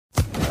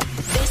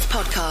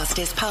podcast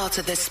is part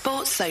of the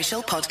Sports Social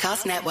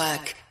Podcast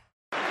Network.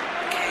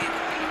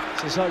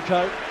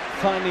 Bozico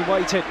finally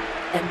waited.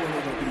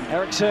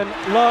 Ericsson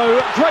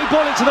low, great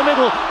ball into the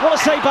middle. What a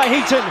save by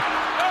Heaton.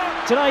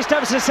 Tonight's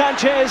Davison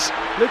Sanchez,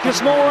 Lucas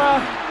Moura,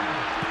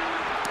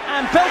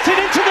 and belted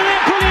into the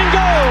net. Brilliant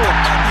goal.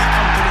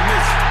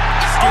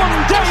 On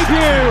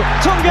debut,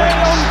 Tunge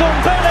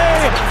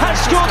Ndombele has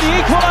scored the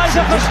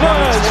equaliser for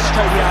Spurs.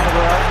 Totally out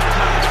of her.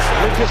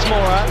 Lucas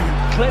Moura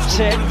clips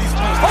it.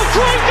 Oh,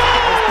 great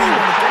goal!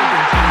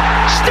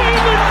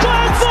 Stephen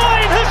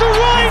Bergwijn has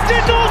arrived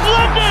in North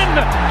London.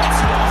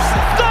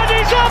 That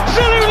is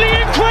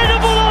absolutely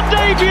incredible on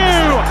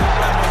debut.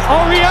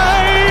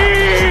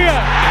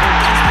 Aurier!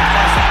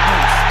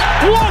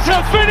 What a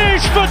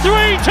finish for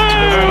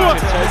 3-2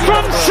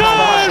 from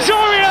Serge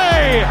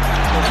Aurier!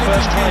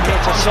 First time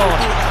hit to Son.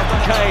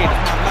 Kane.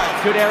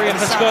 Good area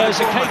for Spurs,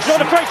 and Kane's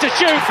not afraid to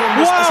shoot.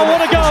 Wow,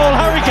 what a goal,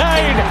 Harry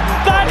Kane!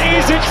 That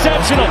is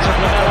exceptional.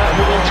 Lamella,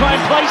 who will try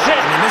and place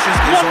it.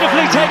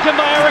 Wonderfully taken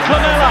by Eric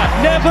Lamella.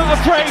 Never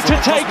afraid to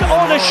take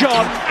on a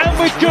shot, and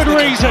with good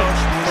reason.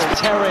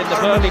 Terror in the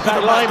Burnley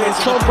back line when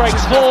Son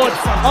breaks forward.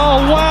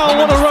 Oh wow,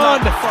 what a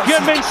run!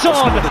 Heung-min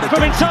Son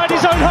from inside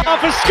his own half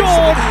has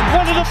scored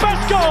one of the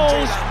best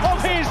goals of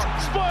his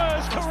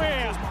Spurs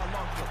career.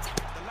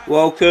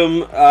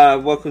 Welcome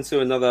to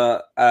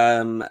another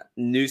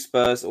New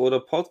Spurs Order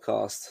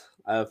podcast.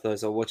 For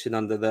those who are watching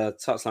under the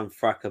Touchline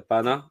Fracas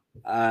banner,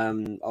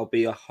 I'll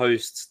be a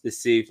host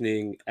this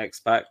evening,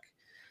 X-Pac.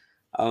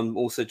 I'm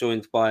also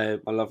joined by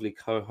my lovely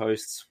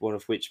co-hosts, one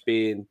of which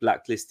being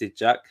Blacklisted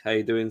Jack. How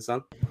you doing,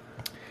 son?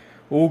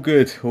 All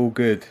good.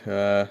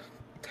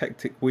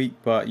 Hectic week,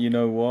 but you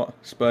know what?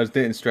 Spurs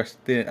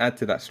didn't add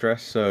to that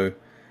stress, so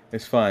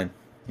it's fine.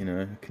 You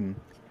know,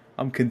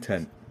 I'm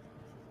content.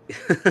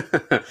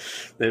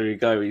 There we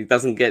go. He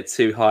doesn't get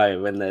too high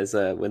when there's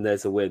a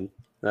win.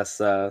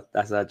 That's our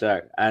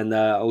Jack. And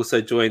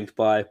also joined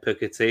by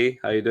Pooker T.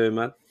 How you doing,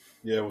 man?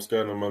 Yeah, what's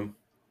going on, man?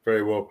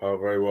 Very well, pal.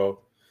 Very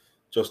well.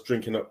 Just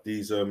drinking up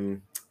these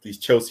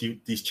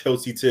Chelsea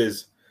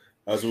tears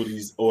as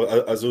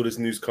all this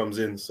news comes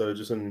in. So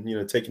just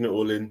taking it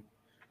all in,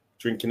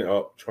 drinking it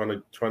up, try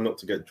not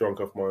to get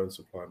drunk off my own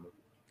supply, man.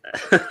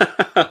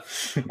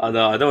 I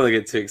know. I don't want to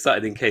get too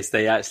excited in case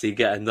they actually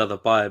get another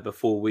buyer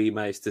before we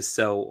manage to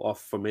sell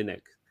off from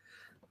Innick.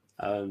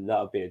 That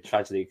would be a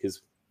tragedy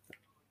because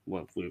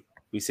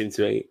we seem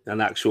to be an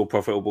actual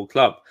profitable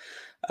club.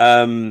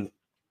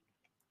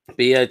 But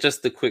yeah,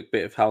 just a quick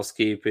bit of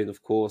housekeeping.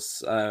 Of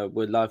course,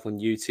 we're live on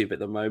YouTube at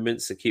the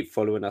moment, so keep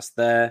following us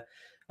there.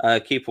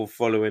 Keep on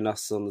following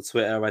us on the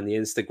Twitter and the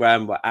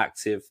Instagram. We're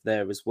active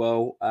there as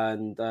well.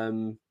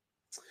 And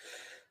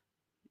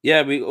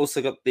yeah, we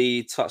also got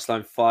the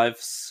Touchline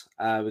Fives.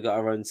 We got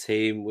our own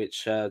team,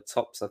 which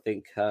Tops, I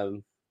think,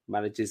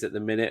 manages at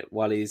the minute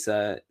while he's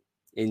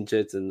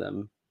injured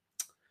and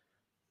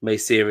may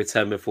see a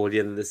return before the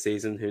end of the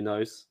season. Who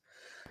knows?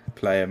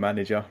 Player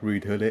manager,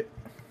 Rude Hullet.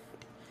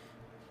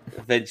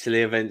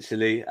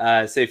 Eventually.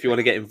 So if you want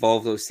to get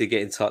involved, obviously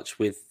get in touch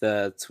with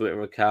the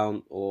Twitter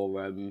account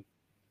or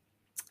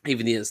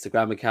even the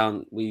Instagram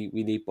account. We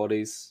need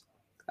bodies.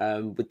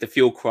 With the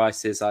fuel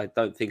crisis, I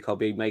don't think I'll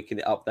be making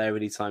it up there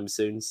anytime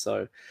soon.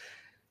 So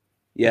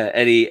yeah,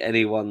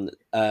 anyone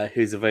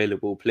who's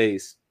available,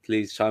 please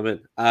chime in.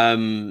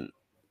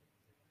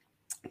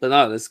 But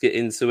no, let's get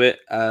into it.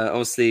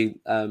 Obviously,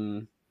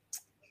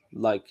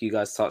 like you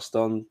guys touched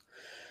on,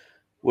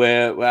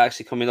 we're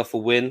actually coming off a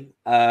win.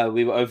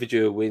 We were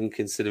overdue a win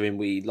considering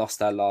we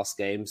lost our last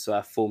game, so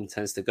our form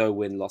tends to go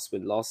win, loss.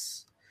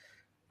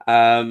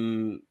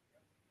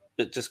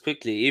 But just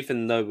quickly,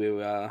 even though we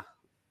were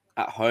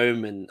at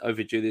home and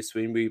overdue this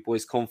win, were you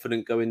boys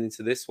confident going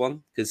into this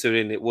one,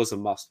 considering it was a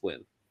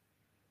must-win?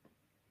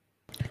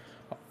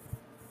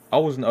 I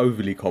wasn't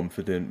overly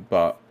confident,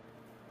 but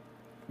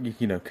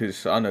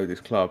because I know this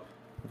club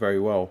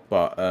very well,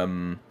 but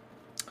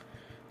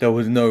there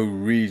was no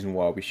reason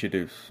why we should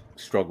have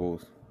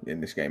struggled in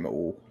this game at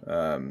all.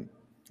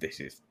 This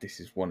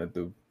is one of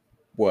the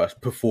worst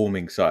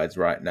performing sides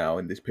right now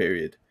in this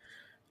period.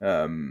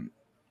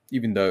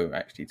 Even though,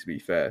 actually, to be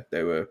fair,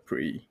 they were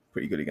pretty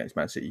good against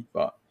Man City,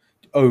 but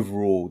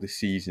overall, this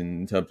season,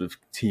 in terms of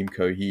team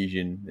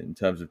cohesion, in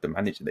terms of the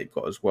manager they've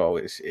got as well,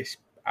 it's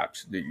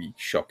absolutely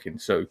shocking.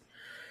 So,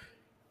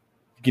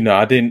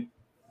 I didn't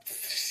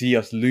see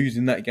us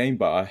losing that game,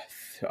 but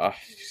I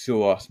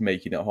saw us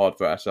making it hard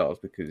for ourselves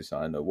because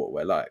I know what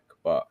we're like.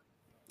 But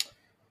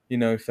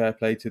fair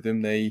play to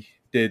them. They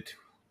did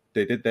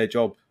their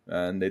job,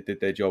 and they did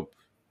their job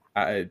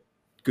at a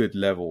good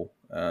level.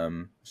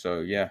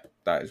 So yeah,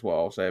 that is what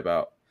I'll say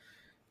about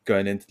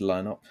going into the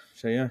lineup.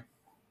 So yeah.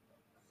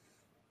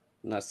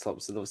 Nice,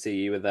 Thompson. Obviously,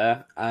 you were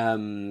there.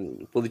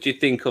 What did you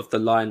think of the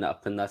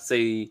lineup? And I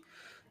say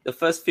the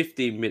first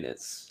 15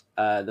 minutes.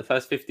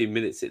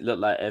 It looked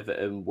like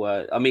Everton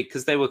were. I mean,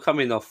 because they were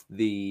coming off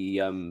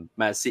the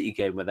Man City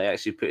game where they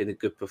actually put in a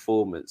good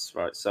performance,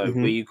 right? So,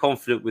 were you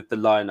confident with the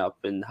lineup,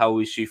 and how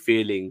was you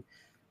feeling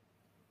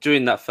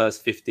during that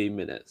first 15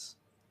 minutes?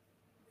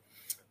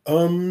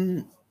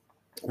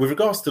 With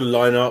regards to the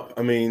lineup,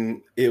 I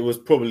mean, it was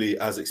probably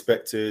as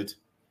expected.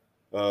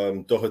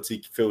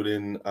 Doherty filled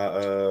in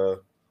at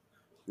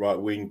right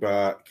wing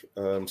back.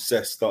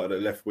 Cesc started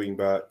at left wing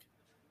back.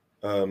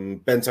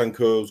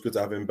 Bentancur, it was good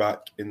to have him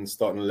back in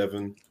starting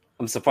 11.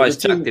 I'm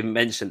surprised Jack didn't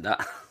mention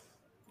that.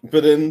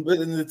 But then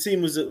the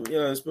team was,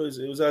 I suppose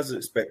it was as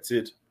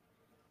expected.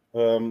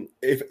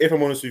 If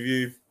I'm honest with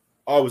you,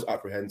 I was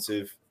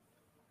apprehensive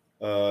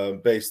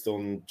based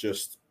on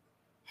just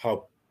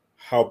how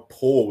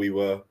poor we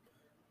were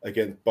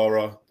against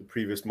Borough the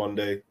previous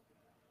Monday,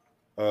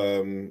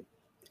 and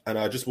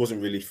I just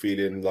wasn't really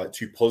feeling like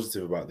too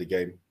positive about the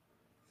game.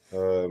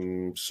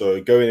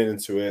 So going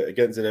into it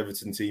against an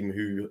Everton team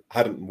who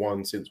hadn't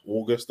won since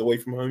August away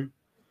from home,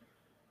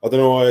 I don't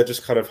know why I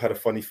just kind of had a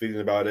funny feeling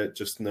about it,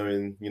 just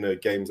knowing,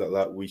 games like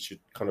that we should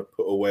kind of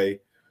put away.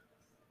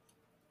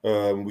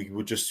 We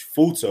would just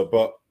falter,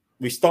 but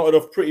we started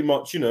off pretty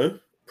much on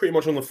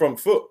the front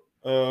foot.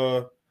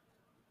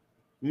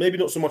 Maybe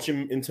not so much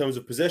in terms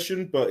of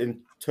possession, but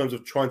in terms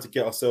of trying to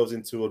get ourselves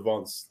into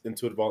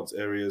advanced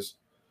areas.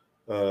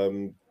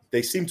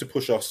 They seem to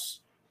push us.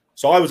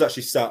 So I was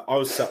sat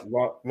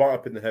right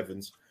up in the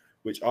heavens,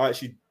 which I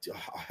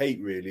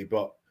hate really.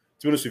 But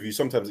to be honest with you,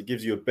 sometimes it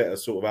gives you a better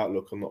sort of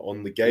outlook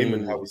on the game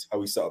and how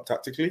we set up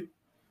tactically.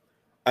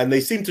 And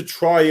they seem to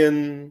try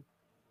and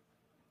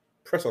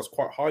press us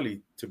quite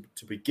highly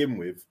to begin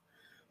with,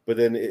 but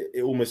then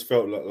it almost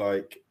felt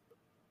like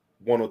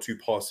one or two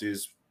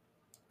passes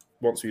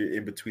once we were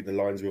in between the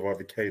lines with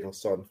either Kane or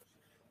Son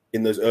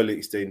in those early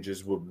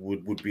exchanges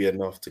would be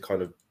enough to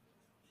kind of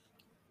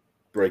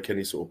break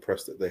any sort of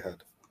press that they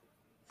had.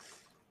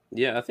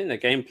 Yeah, I think the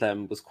game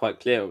plan was quite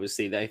clear.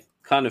 Obviously, they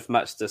kind of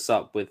matched us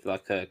up with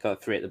like a kind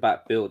of 3 at the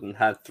back build and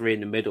had 3 in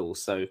the middle.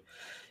 So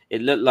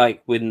it looked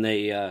like when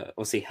they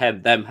obviously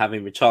had them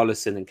having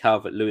Richarlison and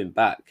Calvert-Lewin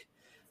back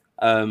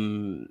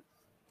in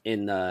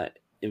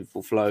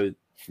full flow,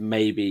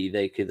 maybe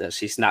they could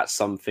actually snatch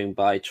something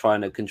by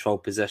trying to control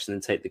possession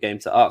and take the game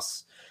to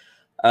us.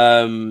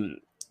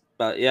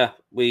 But yeah,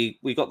 we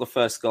got the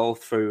first goal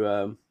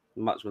through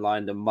much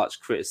maligned and much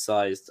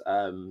criticised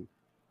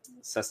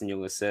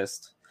Sessegnon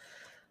assist.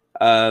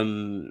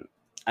 And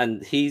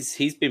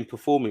he's been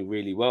performing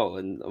really well,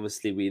 and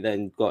obviously we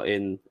then got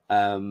in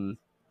and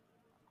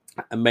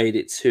made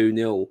it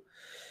 2-0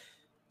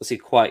 obviously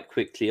quite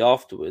quickly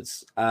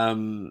afterwards.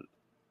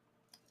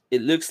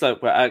 It looks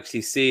like we're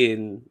actually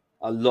seeing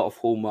a lot of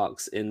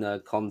hallmarks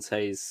in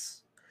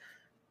Conte's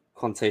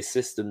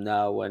system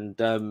now, and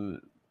I'll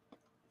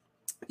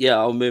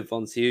move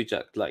on to you,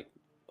 Jack. Like,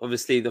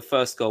 obviously the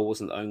first goal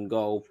wasn't own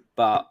goal,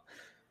 but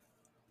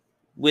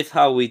with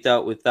how we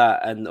dealt with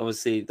that, and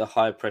obviously the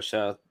high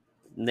pressure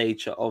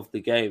nature of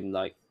the game,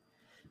 like,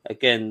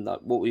 again,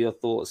 like, what were your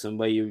thoughts, and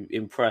were you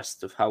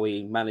impressed of how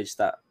we managed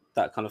that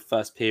kind of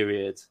first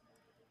period?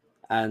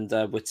 And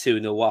we're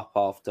 2-0 up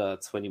after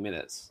 20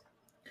 minutes.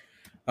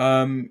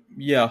 I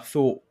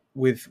thought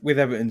with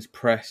Everton's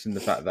press and the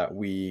fact that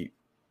we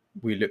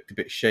looked a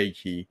bit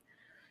shaky,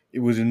 it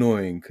was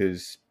annoying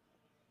because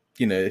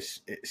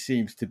it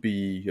seems to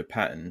be a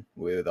pattern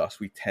with us.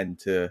 We tend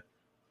to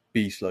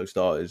be slow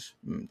starters.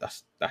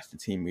 That's the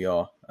team we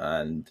are,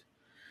 and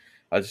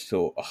I just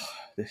thought,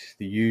 this is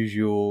the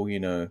usual,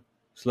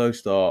 slow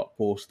start,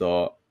 poor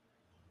start.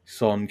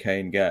 Son,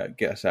 Kane, get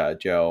us out of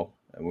jail,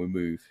 and we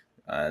move.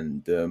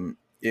 And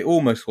it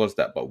almost was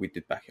that, but we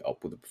did back it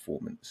up with a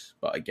performance.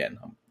 But again,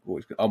 I'm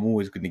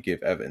always going to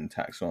give Everton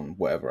tax on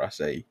whatever I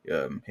say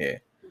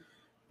here.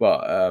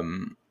 But how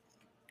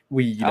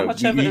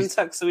much Everton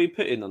tax are we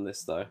putting on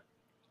this though?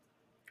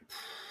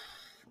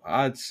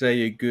 I'd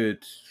say a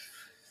good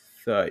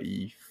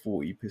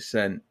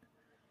 30-40%,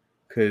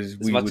 because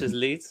as much as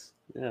Leeds.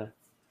 Yeah.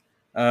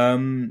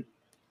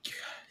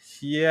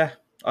 Yeah,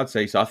 I'd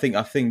say so. I think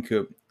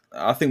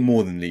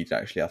more than Leeds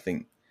actually. I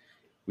think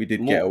we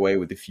did get away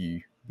with a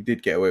few. We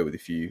did get away with a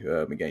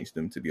few against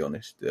them. To be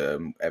honest,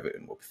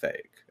 Everton were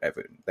pathetic.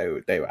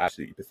 They were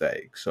absolutely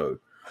pathetic. So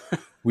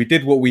we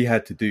did what we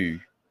had to do,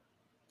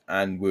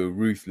 and we were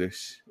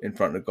ruthless in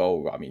front of the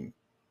goal. I mean,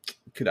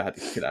 could have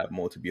had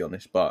more, to be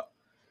honest, but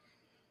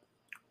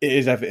it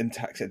is Everton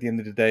tax at the end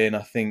of the day. And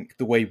I think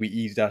the way we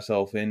eased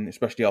ourselves in,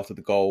 especially after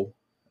the goal,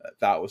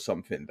 that was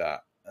something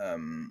that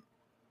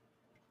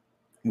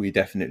we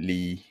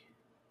definitely.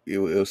 It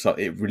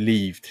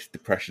relieved the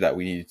pressure that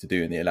we needed to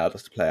do, and it allowed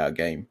us to play our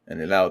game. And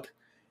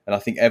I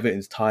think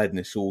Everton's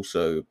tiredness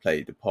also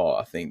played a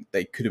part. I think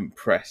they couldn't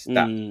press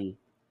that.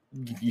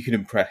 You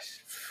couldn't press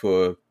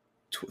for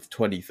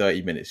 20,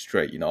 30 minutes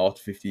straight.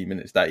 After 15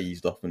 minutes, that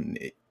eased off, and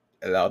it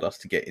allowed us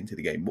to get into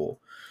the game more.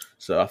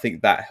 So I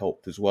think that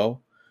helped as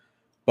well.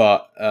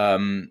 But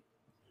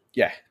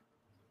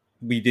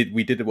we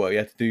did what we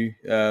had to do.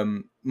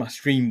 My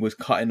stream was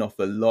cutting off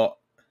a lot.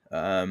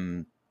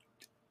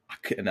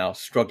 I was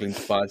struggling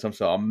to find some,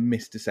 so I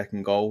missed the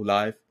second goal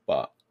live.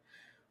 But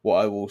what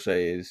I will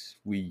say is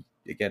we,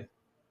 again,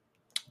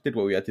 did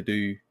what we had to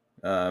do.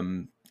 A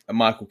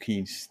Michael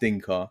Keane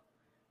stinker.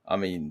 I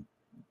mean,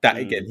 that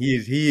again, he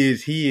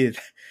is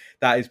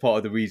that is part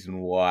of the reason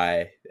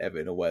why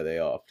Everton are where they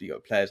are. You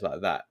got players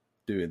like that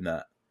doing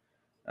that.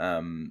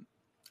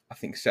 I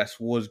think Cesc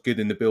was good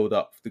in the build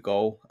up for the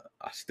goal.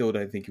 I still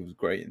don't think he was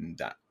great in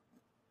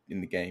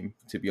the game,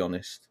 to be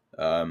honest.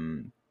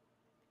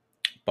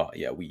 But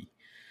yeah, we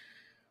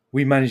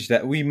managed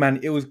that.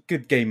 It was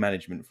good game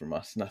management from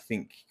us, and I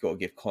think you got to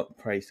give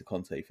praise to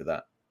Conte for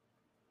that.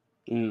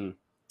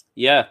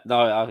 Yeah, no,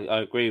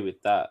 I agree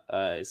with that,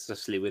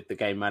 especially with the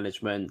game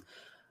management,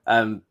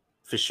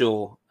 for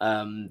sure.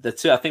 I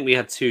think we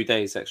had 2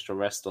 days extra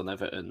rest on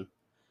Everton.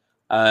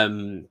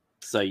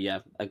 So yeah,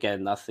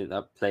 again, I think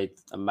that played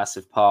a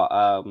massive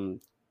part.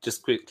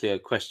 Just quickly, a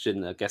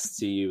question, I guess,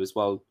 to you as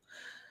well,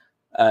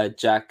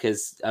 Jack,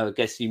 as I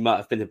guess you might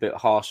have been a bit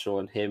harsher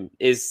on him.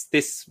 Is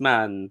this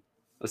man,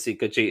 obviously,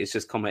 Gajit has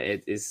just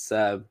commented, is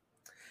a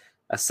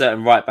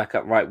certain right back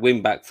at right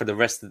wing back for the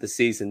rest of the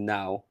season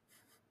now?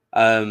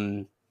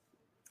 By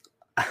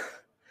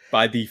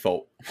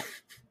default.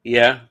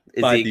 Yeah,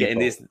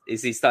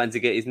 is he starting to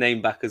get his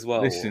name back as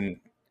well?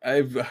 Listen,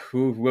 we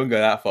won't go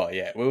that far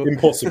yet.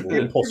 Impossible.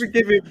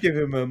 Give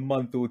him a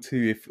month or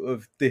two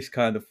of this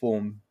kind of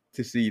form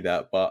to see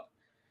that. But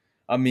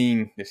I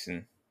mean,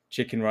 listen,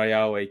 Chicken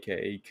Royale,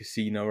 aka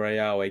Casino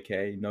Royale,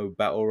 aka No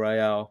Battle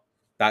Royale.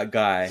 That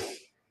guy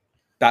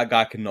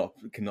cannot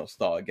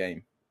start a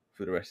game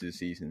for the rest of the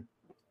season.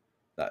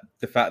 That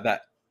the fact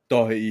that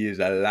Doherty is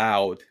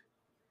allowed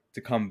to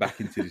come back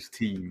into this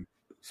team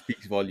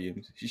speaks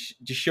volumes.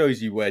 Just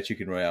shows you where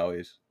Chicken Royale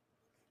is.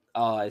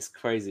 Oh, it's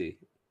crazy.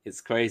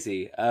 It's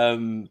crazy.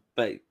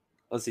 But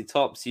obviously,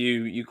 Tops,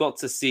 you got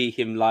to see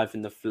him live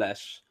in the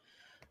flesh.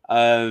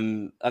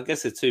 I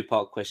guess a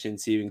 2-part question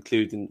to you,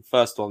 including the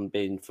first one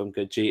being from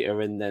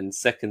Gajita, and then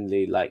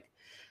secondly, like,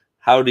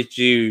 how did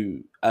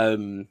you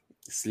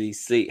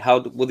sleep?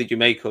 What did you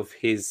make of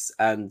his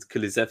and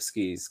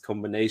Kulusevski's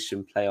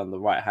combination play on the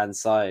right hand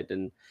side?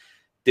 And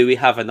do we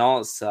have an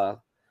answer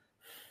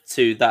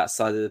to that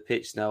side of the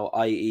pitch now?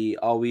 I.e.,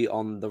 are we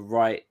on the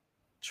right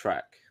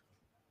track?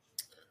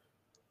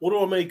 What do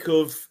I make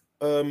of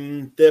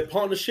their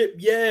partnership?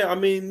 Yeah, I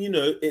mean,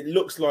 it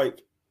looks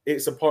like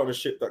it's a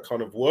partnership that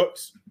kind of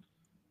works.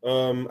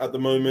 At the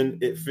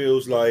moment, it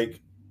feels like,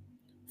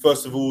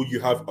 first of all, you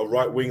have a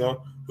right winger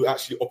who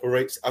actually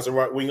operates as a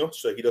right winger,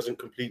 so he doesn't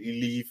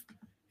completely leave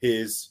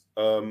his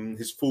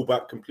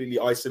fullback completely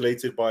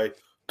isolated by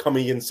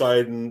coming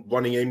inside and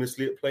running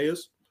aimlessly at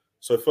players.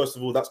 So first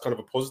of all, that's kind of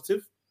a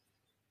positive.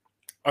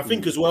 I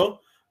think as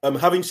well,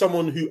 having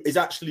someone who is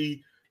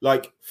actually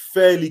like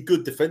fairly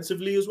good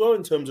defensively as well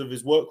in terms of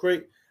his work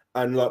rate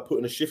and like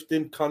putting a shift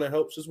in kind of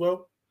helps as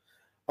well.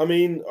 I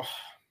mean,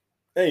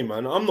 hey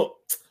man, I'm not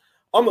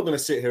going to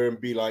sit here and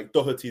be like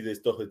Doherty this,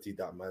 Doherty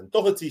that, man.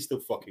 Doherty's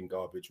still fucking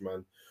garbage,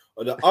 man.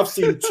 I've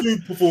seen 2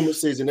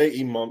 performances in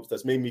 18 months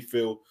that's made me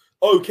feel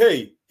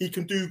okay. He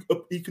can do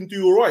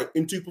all right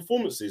in 2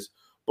 performances,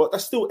 but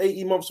that's still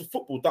 18 months of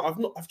football that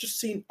I've just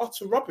seen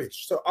utter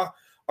rubbish. So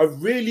I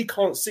really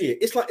can't see it.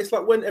 It's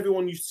like when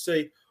everyone used to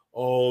say,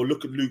 "Oh,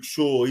 look at Luke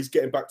Shaw. He's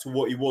getting back to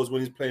what he was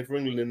when he's playing for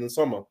England in the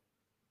summer."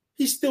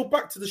 He's still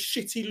back to the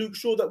shitty Luke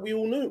Shaw that we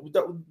all knew.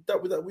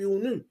 That we all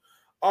knew.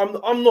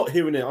 I'm not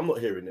hearing it. I'm not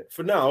hearing it.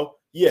 For now,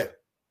 yeah,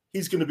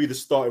 he's going to be the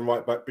starting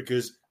right back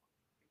because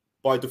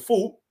by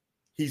default,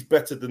 he's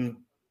better than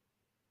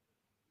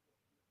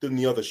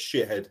the other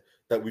shithead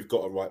that we've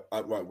got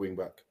at right wing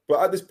back.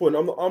 But at this point,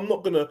 I'm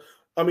not going to.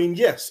 I mean,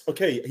 yes,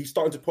 okay, he's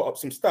starting to put up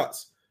some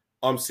stats.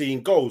 I'm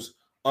seeing goals.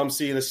 I'm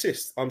seeing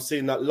assists. I'm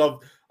seeing that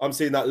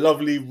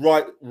lovely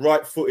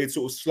right-footed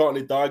sort of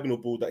slanted diagonal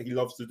ball that he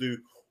loves to do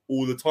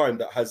all the time.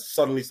 That has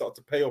suddenly started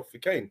to pay off for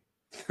Kane.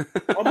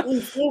 I'm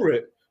all for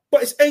it.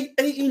 But it's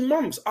 18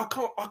 months. I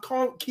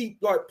can't keep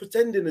like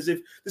pretending as if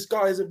this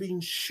guy hasn't been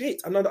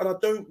shit. And I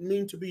don't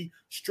mean to be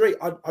straight.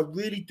 I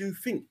really do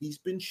think he's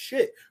been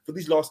shit for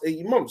these last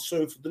 18 months.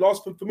 So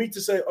for me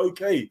to say,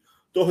 okay,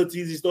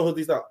 Doherty's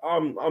that,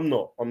 I'm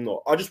not.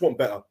 I just want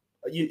better.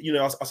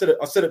 I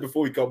said it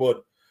before we come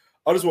on.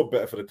 I just want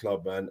better for the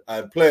club, man.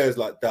 And players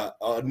like that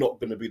are not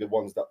going to be the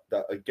ones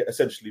that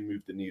essentially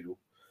move the needle.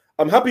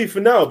 I'm happy for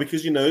now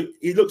because, he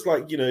looks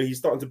like, he's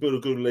starting to build a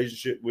good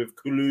relationship with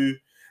Kulu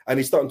and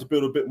he's starting to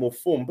build a bit more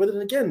form. But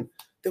then again,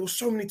 there were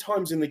so many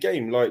times in the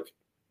game, like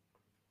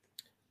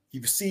he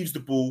receives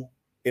the ball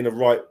in a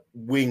right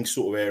wing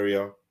sort of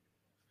area.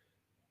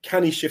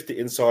 Can he shift it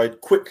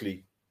inside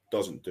quickly?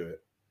 Doesn't do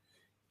it.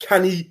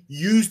 Can he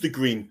use the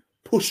green,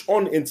 push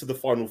on into the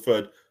final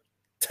third,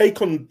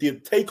 take on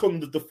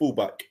the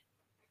fullback?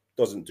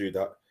 Doesn't do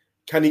that.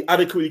 Can he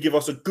adequately give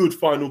us a good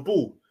final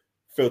ball?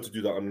 Failed to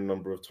do that a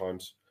number of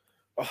times.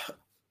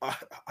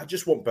 I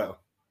just want better.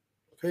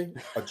 Okay,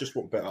 I just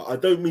want better. I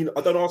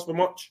don't ask for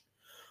much.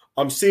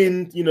 I'm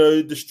seeing,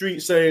 the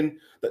street saying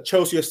that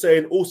Chelsea are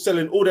saying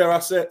selling all their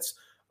assets.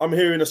 I'm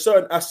hearing a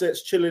certain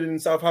assets chilling in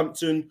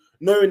Southampton,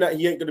 knowing that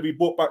he ain't going to be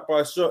bought back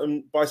by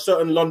certain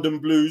London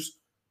Blues.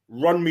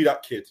 Run me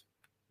that kid.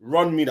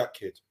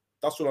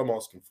 That's what I'm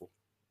asking for.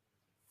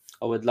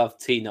 I would love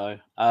Tino.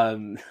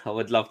 I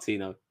would love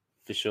Tino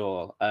for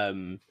sure.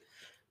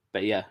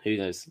 But yeah, who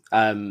knows?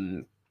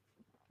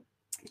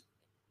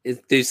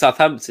 do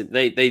Southampton.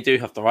 They do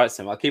have the rights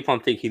to him. I keep on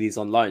thinking he's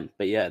on loan,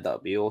 but yeah, that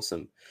would be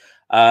awesome.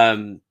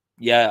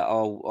 Yeah,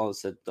 I'll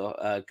also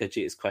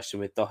Gajita's question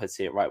with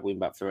Doherty at right wing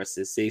back for the rest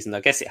of the season. I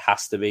guess it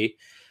has to be.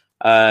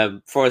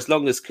 For as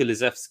long as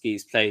Kulusevski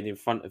is playing in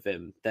front of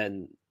him,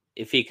 then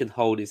if he can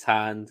hold his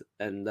hand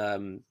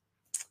and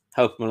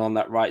help him on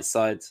that right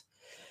side,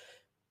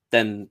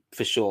 then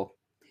for sure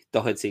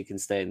Doherty can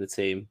stay in the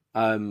team.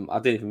 I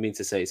didn't even mean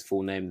to say his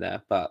full name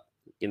there, but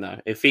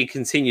if he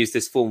continues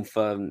this form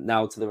from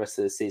now to the rest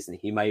of the season,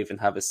 he may even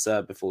have a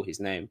Sir before his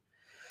name.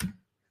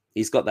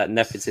 He's got that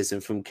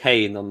nepotism from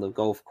Kane on the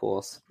golf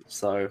course,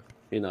 so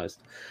who knows?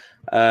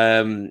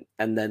 And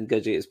then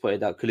Gajit has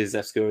pointed out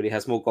Kulusevski already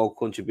has more goal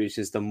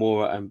contributions than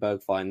Mora and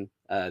Bergwijn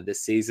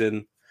this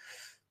season.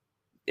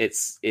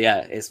 It's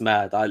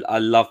mad. I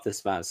love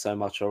this man so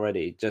much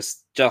already.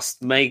 Just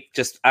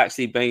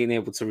actually being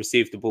able to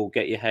receive the ball,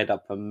 get your head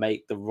up, and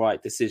make the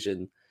right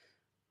decision,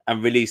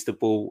 and release the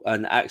ball,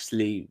 and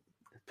actually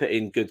put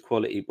in good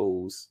quality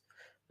balls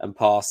and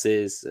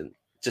passes, and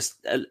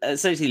just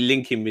essentially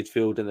linking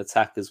midfield and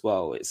attack as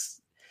well. It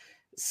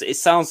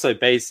sounds so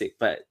basic,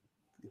 but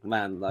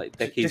man, like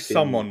just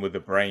someone with a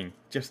brain,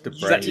 just a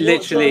brain.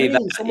 Literally,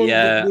 someone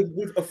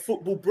with a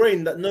football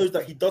brain that knows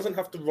that he doesn't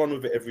have to run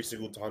with it every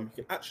single time.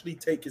 He can actually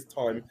take his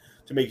time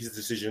to make his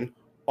decision.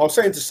 I was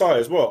saying to Sai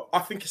as well, I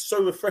think it's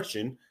so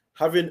refreshing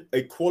having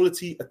a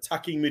quality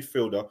attacking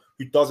midfielder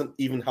who doesn't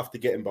even have to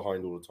get in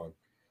behind all the time.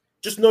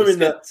 Just knowing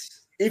that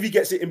if he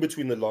gets it in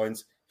between the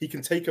lines, he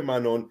can take a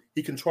man on,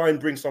 he can try and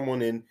bring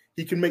someone in,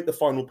 he can make the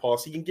final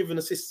pass, he can give an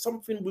assist,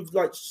 something with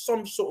like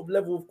some sort of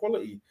level of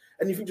quality.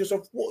 And you think to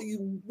yourself, what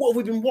have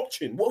we been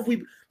watching? What have we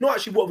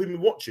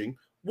been watching?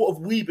 What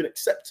have we been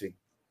accepting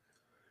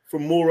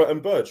from Mora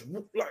and Burge?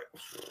 Like,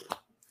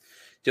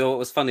 do you know what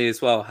was funny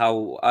as well?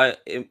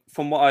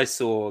 From what I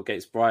saw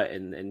against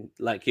Brighton, and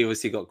like he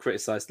obviously got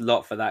criticised a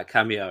lot for that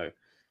cameo,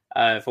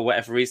 for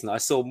whatever reason. I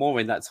saw more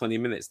in that 20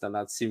 minutes than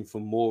I'd seen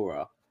from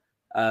Mora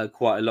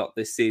quite a lot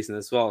this season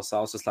as well. So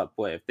I was just like,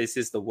 boy, if this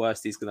is the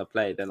worst he's going to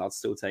play, then I'll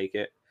still take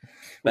it.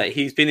 But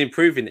he's been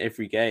improving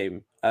every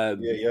game.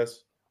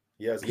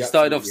 He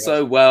started off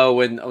so well,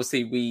 and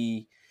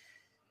obviously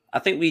I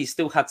think we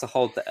still had to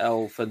hold the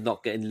L for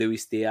not getting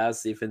Luis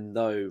Diaz, even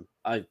though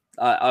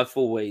I've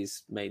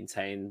always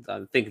maintained,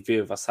 I think a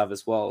few of us have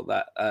as well,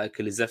 that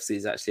Kulusevski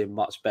is actually a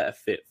much better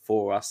fit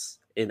for us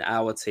in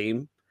our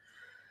team.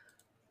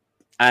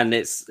 And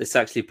it's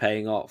actually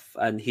paying off,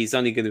 and he's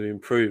only going to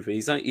improve.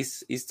 He's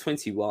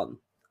 21,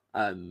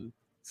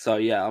 so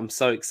yeah, I'm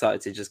so excited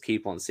to just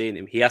keep on seeing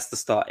him. He has to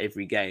start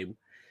every game,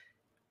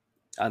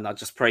 and I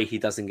just pray he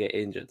doesn't get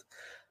injured.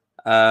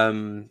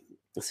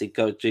 Let's see,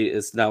 Goji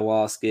is now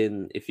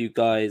asking if you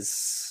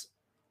guys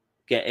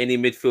get any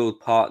midfield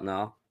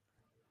partner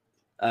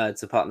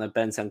to partner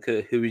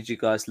Bentancur, who would you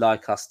guys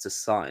like us to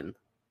sign?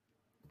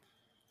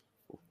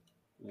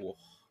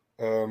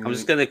 I'm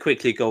just going to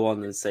quickly go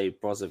on and say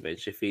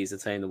Brozovic if he's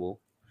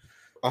attainable.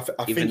 I think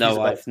he's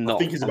about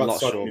to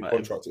sign a new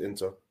contract to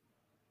Inter.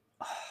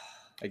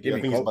 I think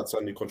he's about to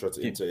sign a new contract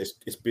to Inter.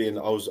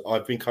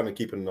 I've been kind of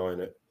keeping an eye on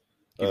it,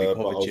 but I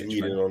was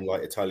reading on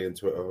like Italian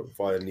Twitter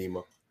via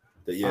Nima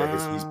that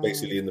he's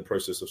basically in the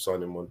process of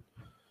signing one.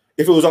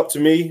 If it was up to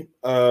me,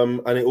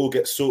 and it all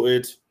gets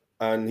sorted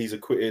and he's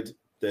acquitted,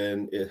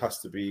 then it has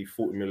to be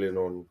 40 million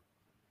on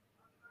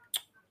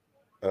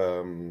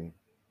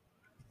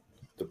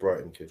the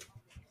Brighton kid.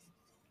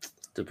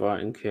 The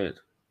Brighton kid.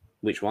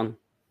 Which one?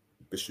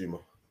 Bissouma.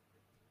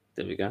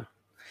 There we go.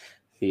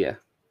 Yeah.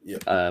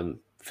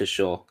 For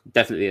sure.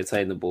 Definitely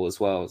attainable as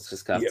well. It's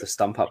just going to have to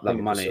stump up that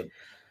 100%. Money.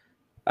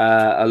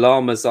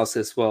 Alarma's asked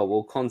as well,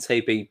 will Conte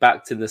be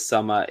backed in the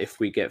summer if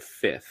we get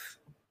fifth?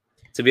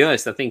 To be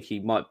honest, I think he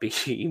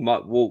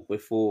might walk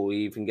before we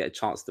even get a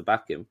chance to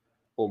back him,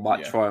 or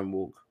might try and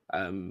walk.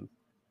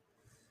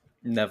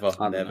 Never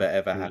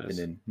ever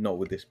happening. Not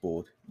with this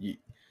board.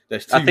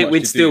 I think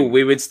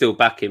we would still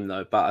back him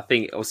though, but I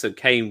think also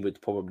Kane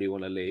would probably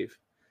want to leave.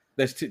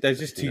 There's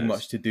just too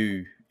much to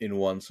do in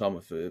one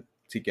summer to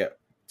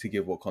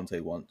give what Conte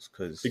wants.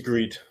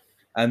 Agreed.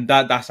 And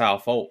that's our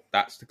fault.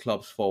 That's the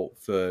club's fault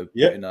for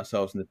putting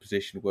ourselves in the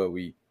position where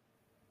we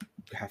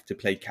have to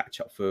play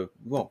catch up for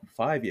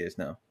 5 years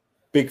now.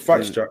 Big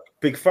facts, Jack.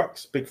 Big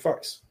facts.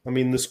 I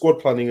mean, the squad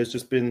planning has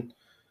just been.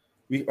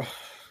 We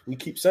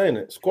keep saying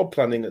it. Squad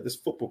planning at this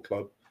football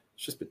club.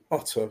 It's just been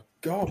utter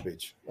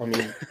garbage. I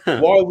mean,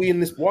 why are we at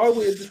this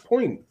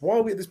point? Why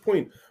are we at this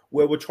point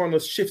where we're trying to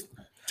shift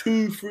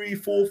 2, 3,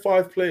 4,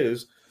 5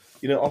 players,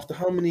 after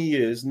how many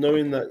years,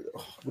 knowing that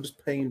we're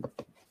just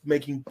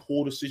making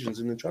poor decisions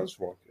in the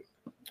transfer market?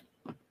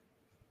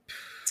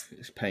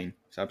 It's pain.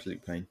 It's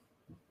absolute pain.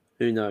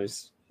 Who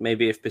knows?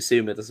 Maybe if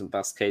Bissouma doesn't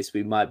bust case,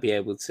 we might be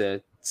able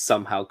to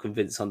somehow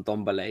convince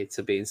Ndombele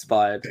to be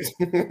inspired.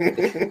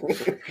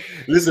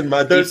 Listen,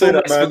 man, don't say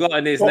that, man.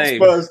 Forgotten his name.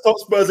 Top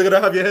Spurs are going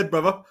to have your head,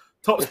 brother.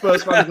 Top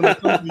Spurs fans are going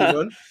to come to you,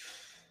 man.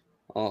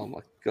 Oh,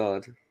 my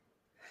God.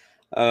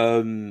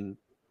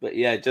 But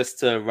yeah, just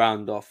to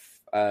round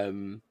off,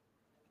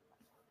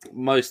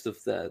 most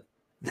of the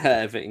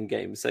Everton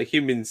game. So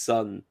Heung-min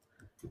Son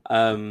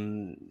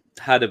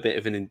had a bit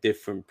of an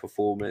indifferent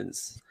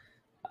performance.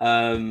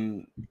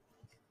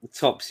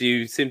 Tops,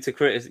 you seem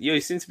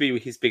to be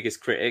his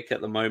biggest critic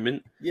at the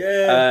moment.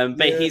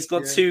 But he's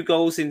got 2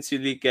 goals in 2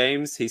 league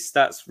games. His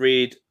stats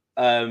read,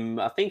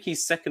 I think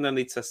he's second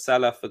only to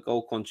Salah for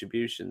goal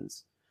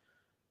contributions.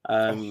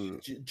 Do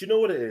you know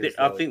what it is?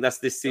 I think that's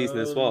this season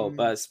as well.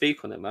 But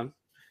speak on it, man.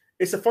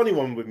 It's a funny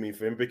one with me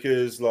for him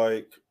because,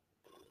 like,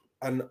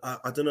 and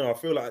I don't know. I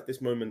feel like at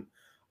this moment,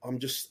 I'm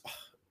just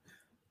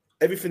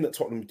everything that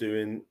Tottenham are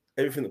doing,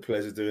 everything that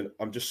players are doing,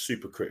 I'm just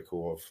super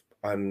critical of,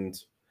 and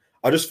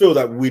I just feel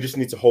that we just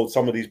need to hold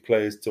some of these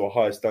players to a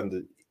higher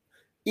standard.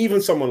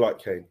 Even someone like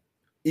Kane,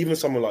 even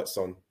someone like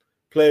Son,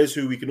 players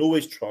who we can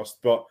always trust.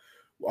 But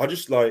I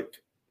just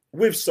like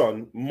with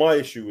Son, my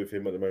issue with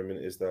him at the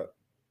moment is that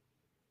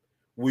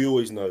we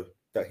always know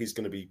that he's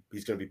going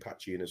to be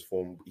patchy in his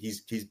form.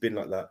 He's been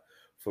like that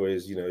for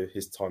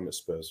his time at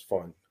Spurs.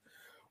 Fine.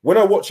 When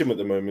I watch him at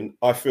the moment,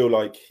 I feel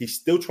like he's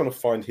still trying to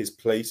find his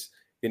place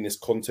in this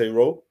Conte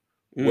role,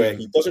 where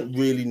he doesn't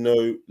really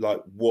know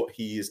like what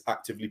he is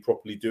actively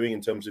properly doing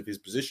in terms of his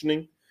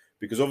positioning,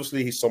 because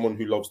obviously he's someone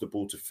who loves the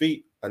ball to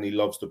feet and he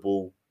loves the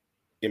ball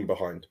in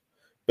behind.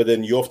 But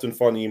then you often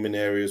find him in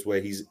areas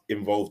where he's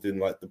involved in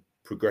like the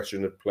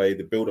progression of play,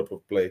 the build-up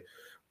of play,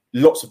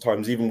 lots of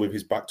times even with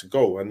his back to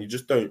goal, and you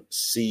just don't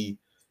see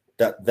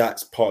that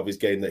that's part of his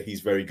game that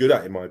he's very good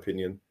at, in my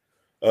opinion.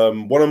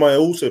 One of my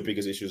also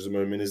biggest issues at the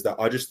moment is that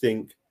I just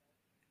think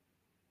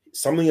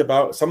something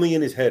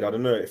in his head, I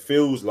don't know, it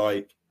feels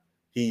like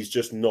he's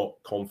just not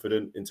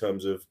confident in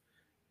terms of,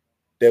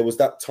 there was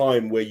that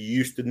time where you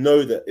used to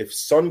know that if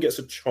Son gets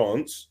a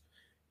chance,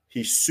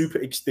 he's super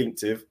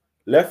instinctive,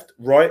 left,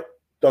 right,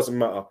 doesn't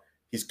matter.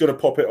 He's going to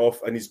pop it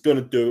off and he's going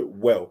to do it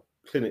well,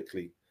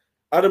 clinically.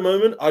 At the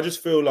moment, I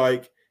just feel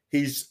like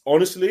he's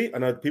honestly,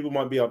 and people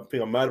might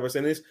think I'm mad by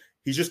saying this,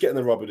 he's just getting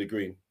the rub of the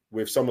green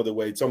with some of the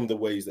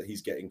ways that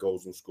he's getting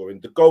goals and scoring.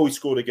 The goal he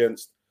scored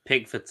against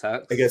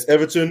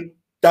Everton,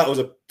 that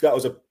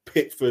was a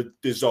Pickford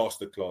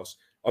disaster class.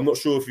 I'm not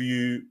sure if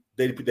I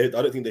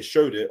don't think they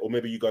showed it, or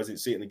maybe you guys didn't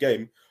see it in the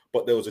game,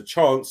 but there was a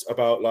chance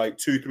about like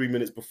 2-3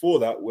 minutes before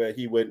that where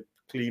he went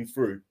clean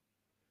through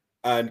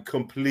and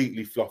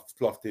completely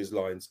fluffed his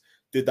lines.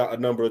 Did that a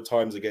number of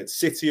times against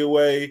City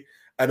away,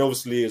 and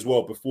obviously as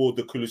well before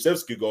the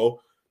Kulusevski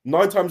goal.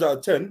 9 times out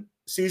of 10,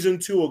 season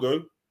 2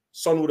 ago,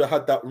 Son would have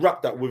had that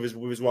wrapped that with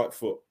his right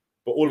foot,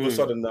 but all of a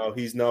sudden now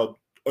he's now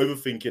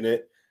overthinking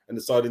it and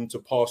deciding to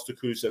pass to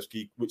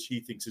Kulusevski, which he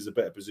thinks is a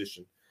better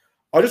position.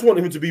 I just want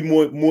him to be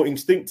more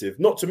instinctive.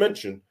 Not to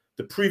mention,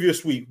 the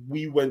previous week,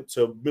 we went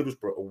to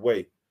Middlesbrough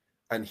away,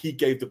 and he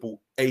gave the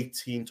ball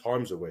 18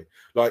 times away.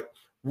 Like,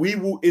 we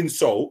will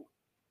insult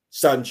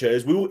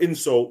Sanchez, we will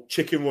insult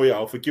Chicken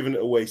Royale for giving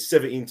it away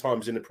 17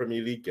 times in the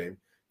Premier League game.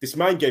 This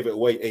man gave it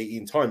away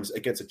 18 times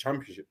against a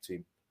championship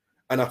team.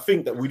 And I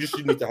think that we just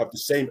need to have the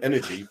same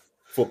energy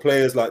for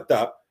players like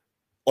that,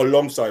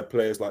 alongside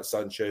players like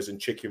Sanchez and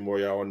Chicken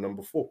Royale and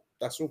number 4.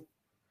 That's all.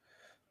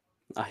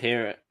 I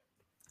hear it.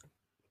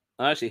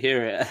 I actually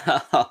hear it.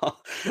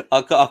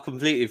 I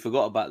completely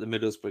forgot about the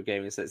Middlesbrough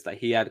game. It's like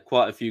he had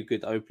quite a few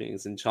good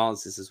openings and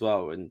chances as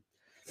well, and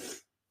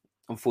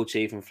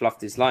unfortunately even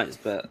fluffed his lines.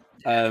 But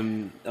I'll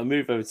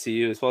move over to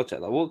you as well,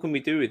 Chad. Like, what can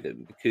we do with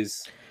him?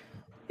 Because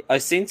I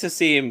seem to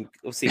see him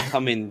obviously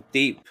come in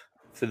deep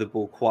for the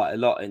ball quite a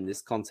lot in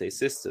this Conte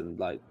system.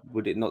 Like,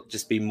 would it not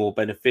just be more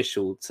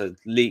beneficial to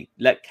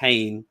let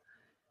Kane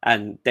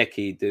and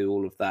Decky do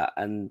all of that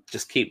and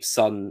just keep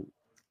Son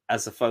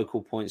as a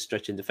focal point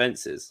stretching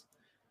defences?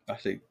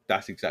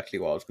 That's exactly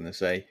what I was going to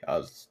say. I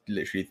was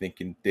literally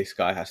thinking this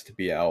guy has to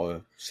be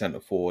our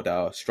centre forward,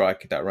 our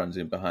striker that runs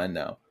in behind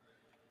now.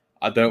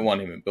 I don't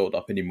want him in build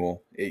up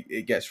anymore.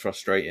 It gets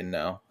frustrating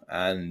now,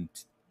 and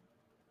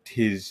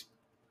he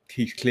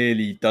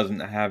clearly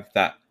doesn't have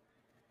that.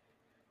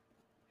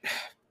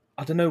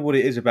 I don't know what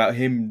it is about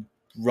him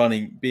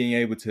being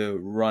able to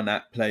run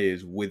at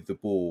players with the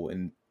ball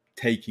and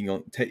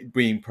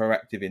being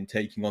proactive in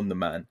taking on the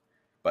man,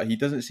 but he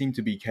doesn't seem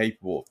to be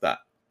capable of that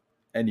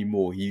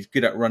anymore. He's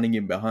good at running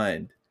in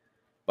behind,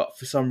 but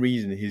for some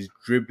reason his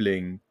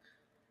dribbling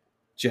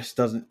just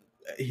doesn't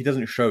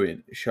show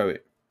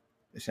it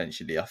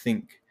essentially. I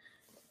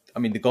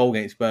mean the goal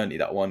against Burnley,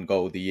 that one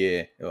goal of the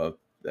year, the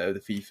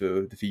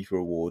FIFA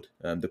award,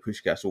 the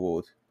Puskás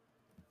award,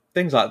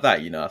 things like that,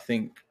 I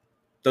think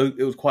though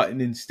it was quite an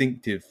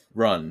instinctive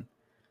run,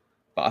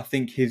 but I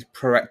think his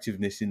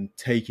proactiveness in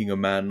taking a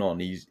man on,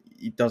 he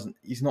doesn't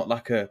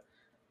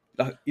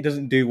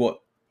do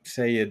what,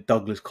 say, a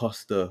Douglas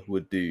Costa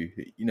would do.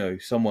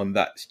 Someone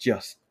that's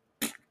just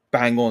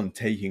bang on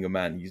taking a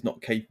man. He's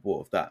not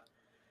capable of that,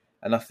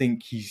 and I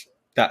think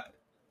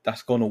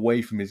that's gone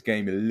away from his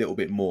game a little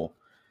bit more.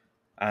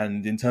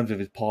 And in terms of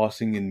his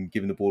passing and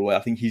giving the ball away,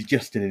 I think he's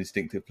just an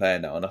instinctive player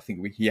now, and I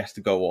think he has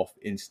to go off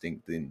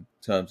instinct in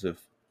terms of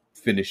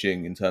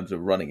finishing, in terms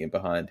of running in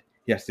behind.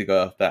 He has to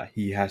go off that.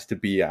 He has to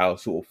be our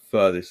sort of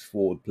furthest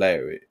forward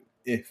player,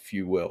 if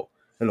you will,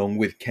 along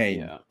with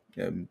Kane.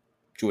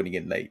 Joining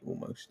in late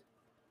almost.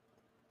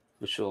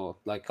 for sure.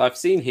 Like I've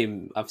seen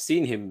him.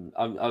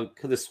 I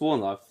could have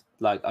sworn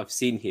I've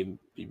seen him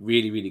be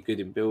really, really good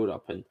in build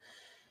up and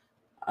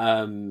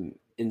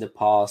in the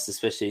past,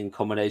 especially in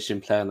combination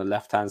play on the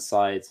left hand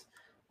side.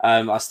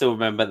 I still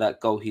remember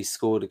that goal he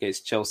scored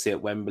against Chelsea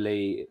at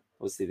Wembley.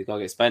 Obviously, the goal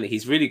against Burnley.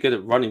 He's really good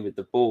at running with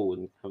the ball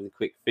and having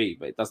quick feet,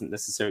 but it doesn't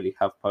necessarily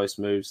have post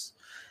moves.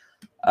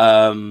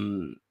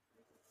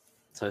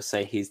 So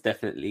say he's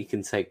definitely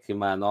can take a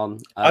man on.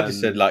 I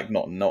just said like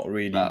not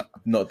really,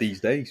 not these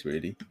days,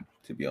 really.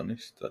 To be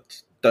honest, I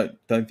just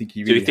don't think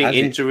he really. Do you think has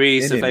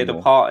injuries it have played a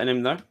anymore. part in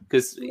him though?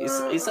 Because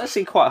it's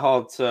actually quite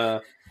hard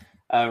to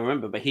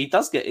remember, but he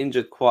does get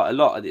injured quite a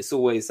lot, and it's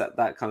always at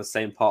that kind of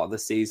same part of the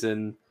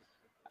season.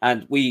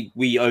 And we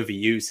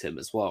overuse him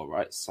as well,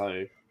 right?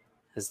 So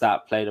has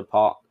that played a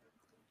part?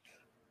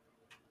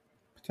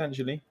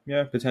 Potentially,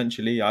 yeah,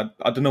 potentially. I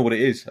don't know what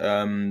it is.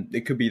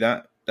 It could be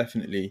that,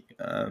 definitely.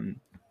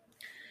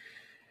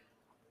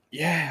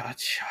 Yeah, I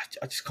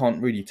just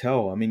can't really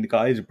tell. I mean, the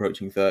guy is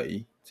approaching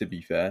 30, to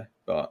be fair,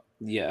 but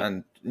Yeah,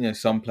 and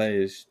some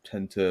players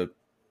tend to,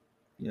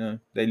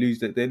 they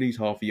lose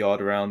half a yard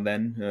around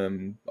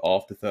then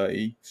after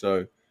 30.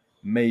 So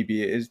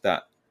maybe it is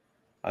that.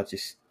 I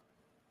just,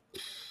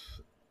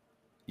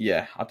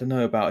 yeah, I don't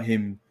know about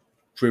him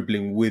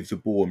dribbling with the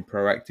ball and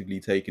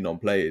proactively taking on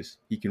players.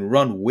 He can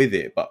run with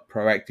it, but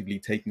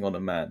proactively taking on a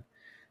man,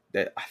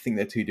 I think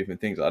they're two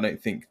different things. I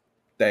don't think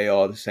they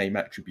are the same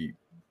attribute.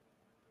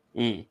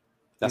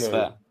 That's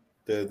fair.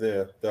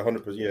 They're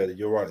 100%. Yeah,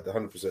 you're right. They're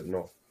 100%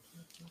 not.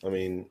 I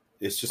mean,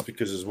 it's just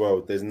because as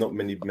well, there's not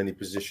many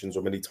positions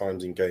or many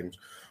times in games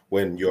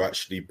when you're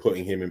actually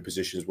putting him in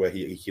positions where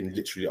he can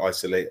literally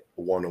isolate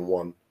a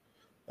one-on-one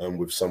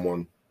with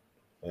someone.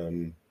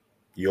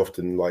 You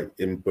often like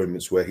in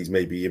moments where he's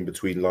maybe in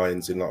between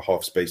lines in like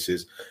half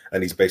spaces,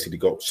 and he's basically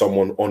got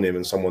someone on him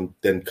and someone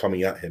then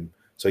coming at him.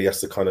 So he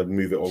has to kind of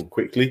move it on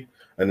quickly.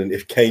 And then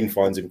if Kane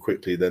finds him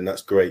quickly, then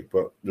that's great.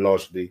 But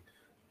largely,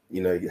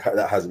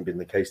 that hasn't been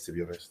the case, to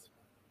be honest.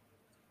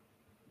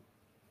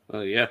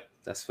 Oh yeah,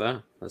 that's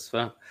fair. That's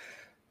fair.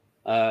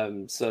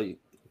 So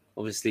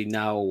obviously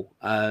now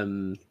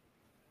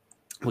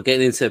we're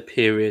getting into a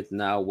period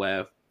now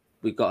where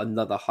we've got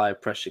another high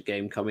pressure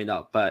game coming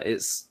up, but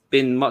it's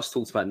been much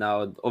talked about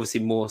now, obviously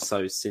more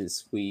so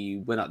since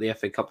we went up the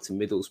FA Cup to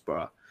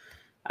Middlesbrough.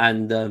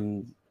 And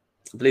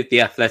I believe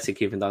The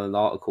Athletic even done an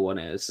article on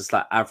it. It's just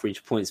like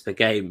average points per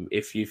game.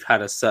 If you've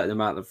had a certain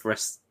amount of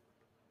rest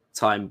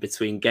time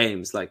between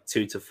games, like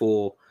 2 to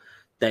 4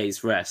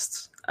 days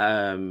rest,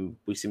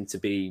 we seem to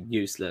be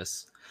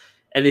useless.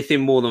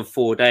 Anything more than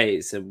 4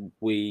 days, and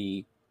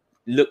we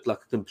look like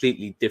a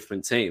completely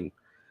different team.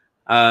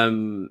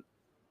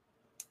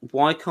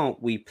 Why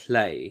can't we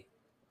play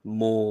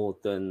more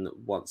than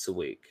once a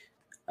week?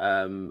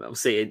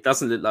 Obviously, it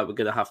doesn't look like we're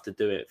going to have to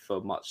do it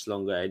for much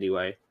longer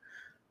anyway.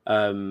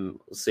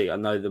 See, I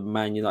know the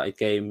Man United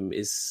game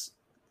is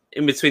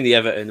in between the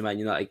Everton and the Man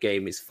United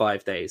game is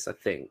 5 days, I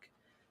think.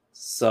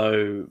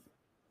 So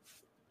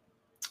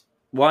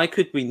why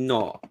could we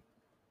not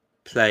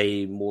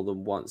play more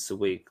than once a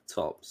week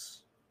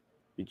tops,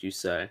 would you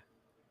say?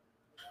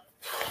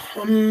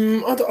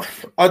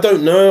 I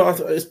don't know.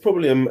 It's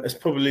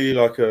probably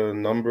like a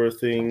number of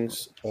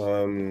things.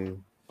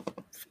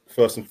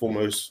 First and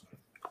foremost,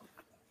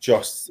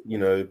 just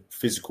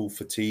physical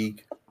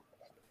fatigue,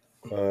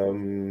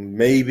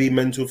 maybe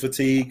mental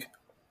fatigue.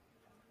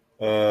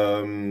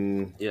 Yeah,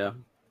 and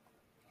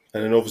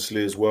then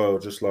obviously as well,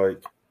 just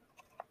like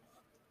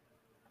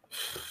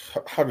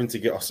having to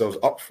get ourselves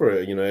up for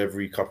it.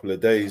 Every couple of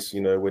days.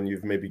 When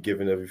you've maybe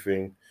given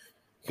everything.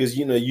 Because,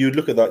 you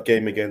look at that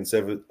game against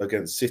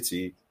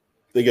City,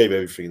 they gave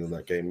everything in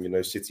that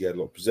game. City had a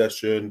lot of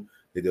possession.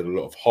 They did a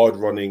lot of hard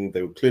running.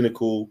 They were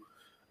clinical,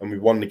 and we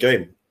won the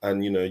game.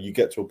 And, you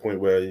get to a point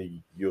where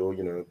your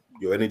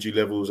energy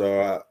levels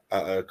are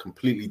at a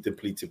completely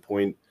depleted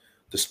point,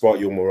 despite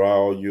your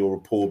morale, your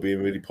rapport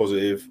being really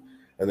positive.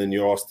 And then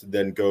you're asked to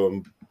then go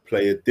and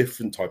play a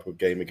different type of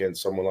game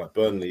against someone like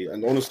Burnley.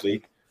 And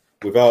honestly,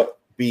 without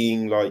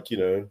being like,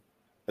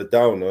 a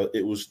downer,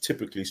 it was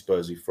typically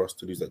Spursy for us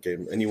to lose that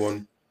game.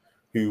 Anyone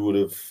who would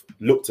have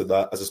looked at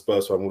that as a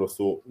Spurs fan would have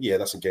thought, yeah,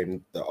 that's a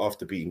game that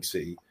after beating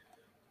City,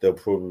 they'll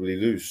probably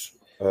lose.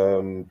 I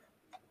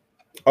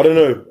don't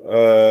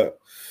know.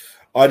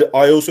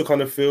 I also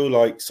kind of feel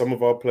like some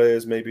of our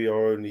players maybe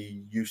are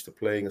only used to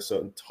playing a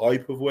certain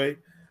type of way,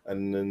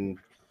 and then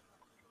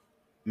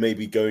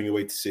maybe going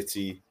away to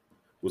City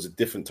was a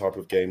different type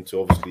of game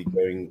to obviously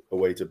going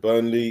away to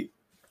Burnley.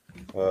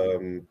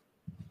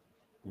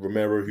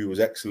 Romero, who was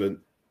excellent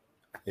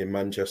in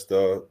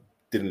Manchester,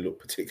 didn't look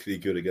particularly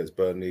good against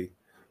Burnley.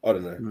 I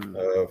don't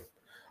know.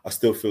 I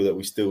still feel that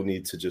we still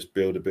need to just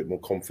build a bit more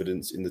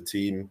confidence in the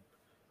team.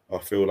 I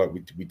feel like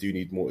we do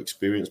need more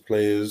experienced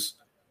players,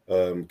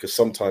 because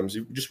sometimes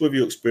just with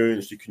your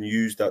experience, you can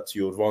use that to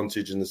your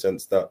advantage in the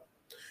sense that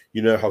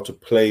you know how to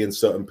play in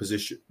certain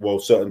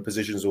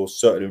positions or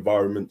certain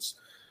environments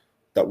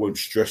that won't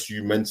stress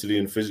you mentally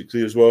and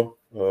physically as well.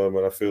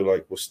 And I feel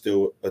like we're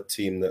still a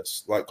team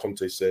that's, like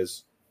Conte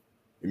says,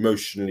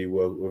 emotionally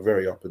were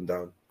very up and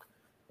down,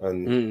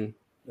 and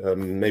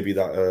maybe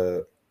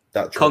that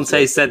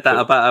Conte said that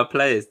about our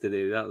players, did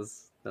he?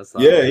 That's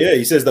like, yeah.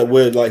 He says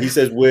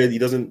that he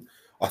doesn't.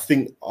 I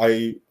think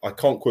I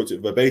can't quote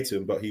it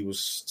verbatim, but he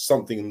was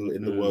something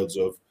in the words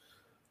of,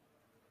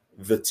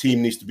 the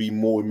team needs to be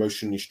more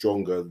emotionally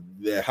stronger.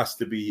 There has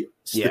to be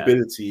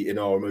stability in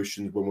our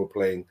emotions when we're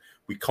playing.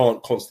 We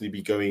can't constantly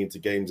be going into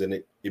games and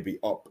it be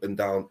up and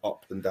down,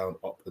 up and down,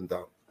 up and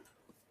down.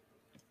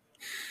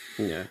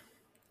 Yeah.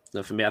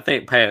 No, for me, I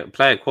think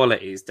player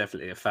quality is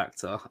definitely a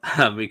factor.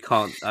 We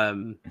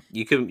can't.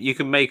 You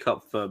can make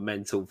up for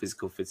mental,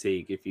 physical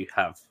fatigue if you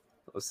have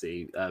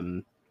obviously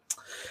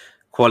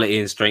quality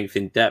and strength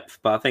in depth.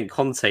 But I think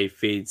Conte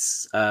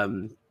feeds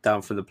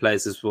down from the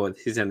players as well.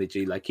 His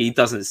energy, like he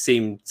doesn't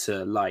seem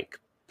to like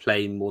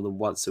playing more than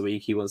once a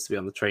week. He wants to be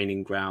on the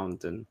training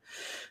ground and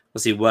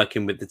obviously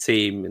working with the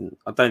team. And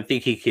I don't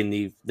think he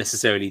can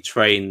necessarily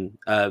train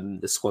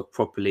the squad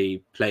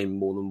properly playing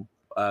more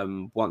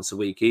than once a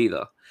week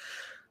either.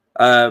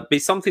 Be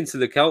something to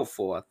look out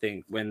for, I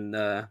think, when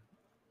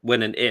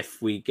and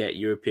if we get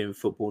European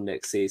football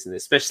next season,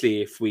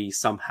 especially if we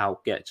somehow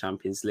get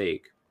Champions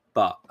League.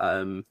 But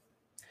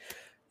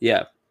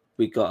yeah,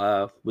 we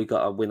got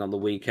a win on the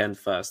weekend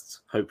first,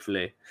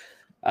 hopefully.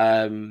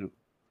 But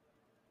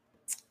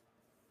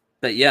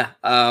yeah,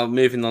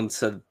 moving on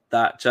to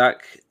that,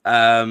 Jack.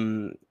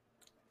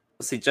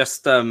 See,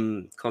 just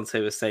Conte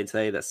was saying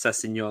today that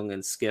Sessegnon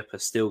and Skip are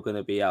still going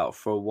to be out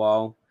for a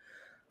while.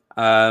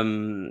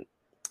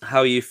 How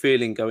are you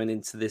feeling going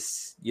into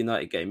this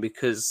United game?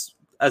 Because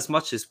as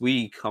much as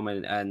we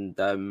comment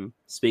and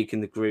speak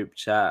in the group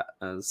chat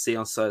and see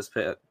on Spurs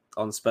Twitter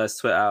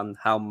and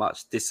how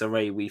much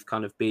disarray we've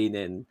kind of been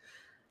in,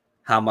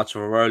 how much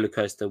of a roller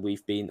coaster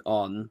we've been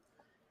on,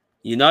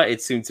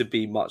 United seem to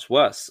be much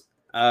worse.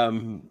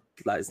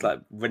 It's like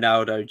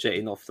Ronaldo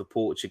jetting off to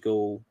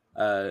Portugal,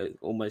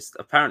 almost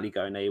apparently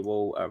going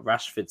AWOL.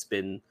 Rashford's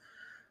been,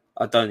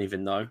 I don't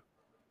even know,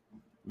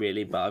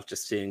 really, but I've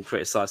just seen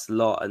criticised a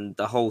lot, and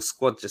the whole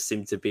squad just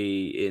seemed to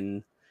be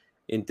in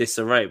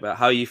disarray. But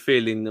how are you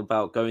feeling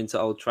about going to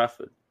Old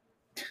Trafford?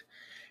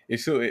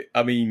 It's sort of,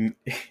 I mean,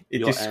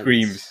 it just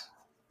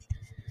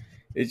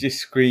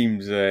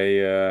screams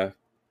a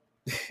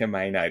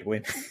Man United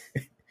win.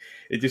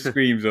 It just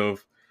screams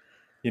of,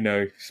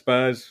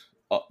 Spurs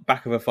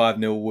back of a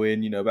 5-0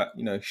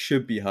 win,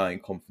 should be high in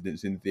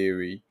confidence in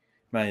theory.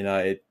 Man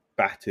United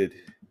battered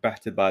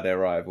by their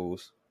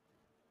rivals,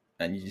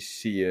 and you just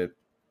see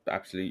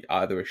absolutely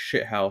either a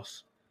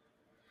shithouse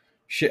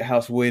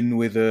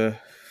win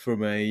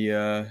from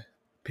a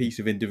piece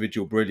of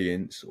individual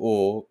brilliance,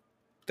 or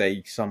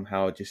they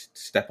somehow just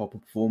step up a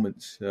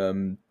performance.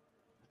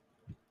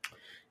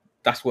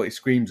 That's what it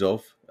screams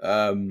of.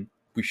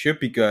 We should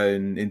be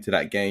going into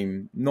that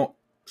game not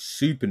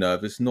super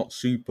nervous, not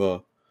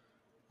super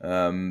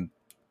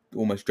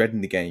almost dreading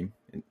the game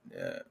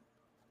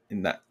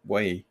in that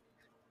way.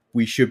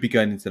 We should be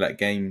going into that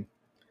game.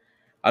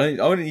 I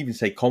wouldn't even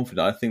say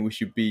confident. I think we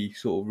should be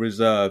sort of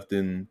reserved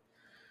and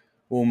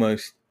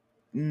almost.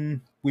 We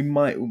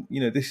might,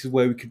 this is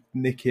where we could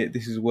nick it.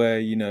 This is where,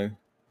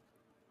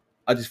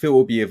 I just feel it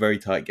will be a very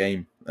tight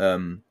game.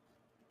 In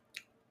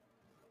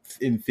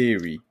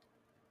theory,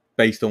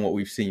 based on what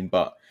we've seen,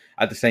 but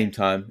at the same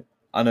time,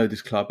 I know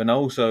this club, and I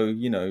also,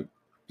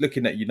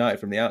 looking at United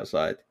from the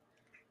outside,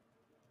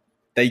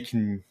 they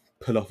can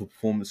pull off a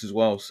performance as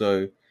well.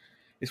 So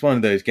it's one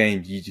of those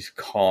games you just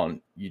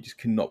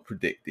cannot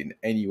predict in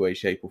any way,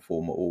 shape, or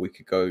form, or we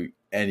could go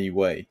any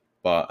way.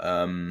 But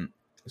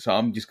so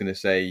I'm just going to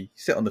say,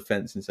 sit on the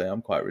fence and say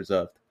I'm quite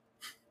reserved.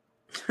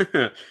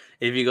 Have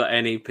you got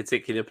any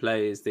particular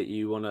players that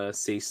you want to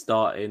see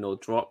starting or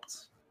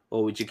dropped,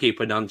 or would you keep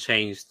an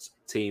unchanged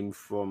team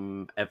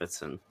from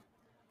Everton?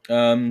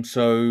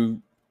 So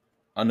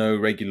I know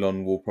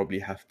Reguilon will probably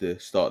have to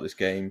start this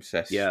game.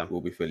 Cess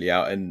will be fully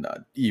out, and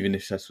even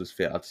if Cess was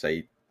fit, I'd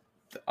say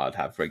I'd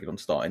have Reguilon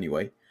start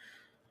anyway.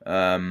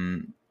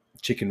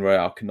 Chicken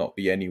Royale cannot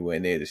be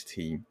anywhere near this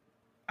team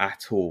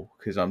at all,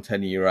 because I'm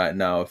telling you right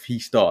now, if he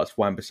starts,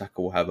 Wan-Bissaka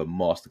will have a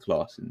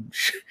masterclass and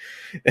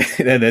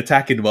an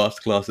attacking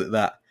masterclass at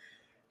that.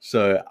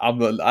 So I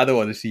don't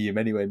want to see him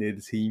anywhere near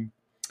the team.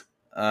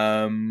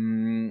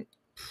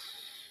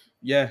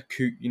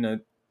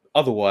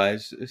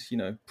 Otherwise, it's,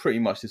 pretty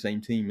much the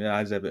same team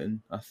as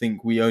Everton. I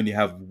think we only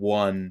have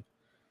one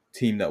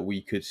team that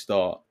we could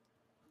start,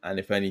 and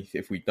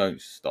if we don't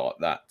start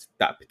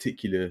that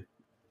particular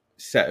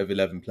set of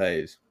 11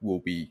 players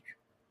will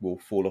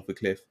fall off a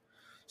cliff.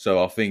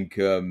 So I think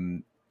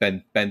Ben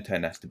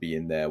 10 has to be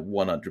in there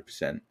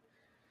 100%.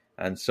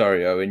 And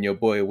sorry, Owen, your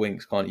boy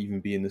Winks can't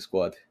even be in the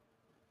squad.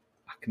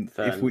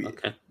 Okay.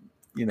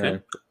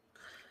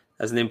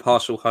 As an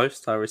impartial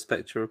host, I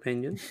respect your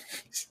opinion.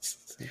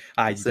 You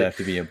don't have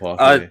to be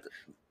impartial.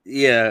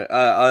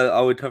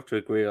 I would have to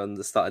agree on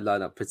the starting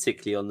lineup,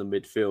 particularly on the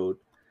midfield.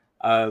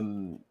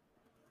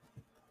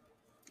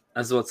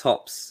 As well,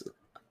 tops.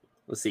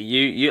 Let's see.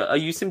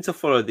 You seem to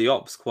follow the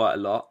ops quite a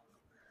lot.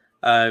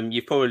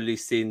 You've probably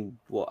seen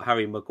what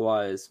Harry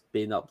Maguire's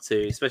been up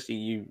to, especially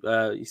you.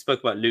 You spoke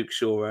about Luke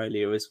Shaw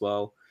earlier as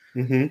well,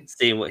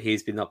 seeing what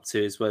he's been up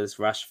to, as well as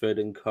Rashford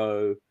and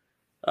co.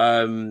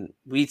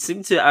 We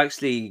seem to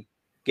actually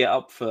get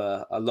up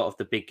for a lot of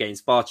the big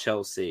games, bar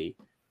Chelsea,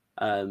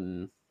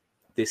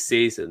 this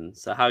season.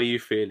 So, how are you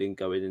feeling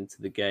going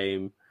into the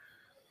game?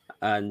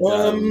 And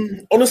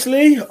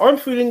honestly, I'm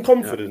feeling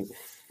confident. Yeah.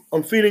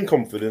 I'm feeling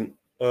confident,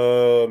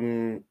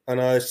 and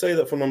I say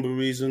that for a number of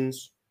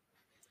reasons.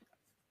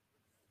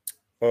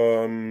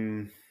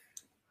 I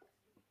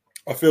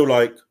feel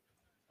like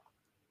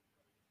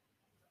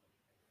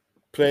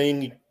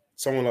playing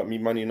someone like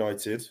Man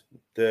United,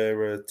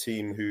 they're a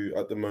team who,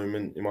 at the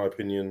moment, in my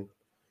opinion,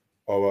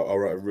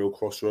 are at a real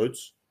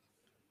crossroads.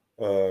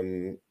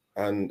 And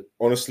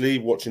honestly,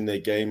 watching their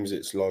games,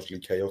 it's largely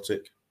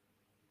chaotic.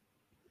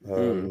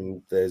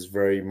 There's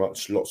very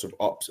much lots of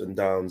ups and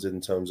downs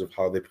in terms of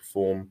how they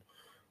perform.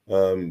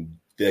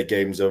 Their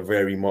games are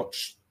very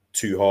much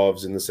two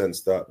halves, in the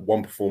sense that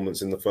one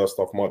performance in the first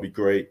half might be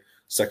great,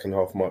 second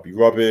half might be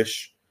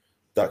rubbish.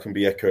 That can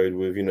be echoed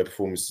with,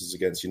 performances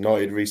against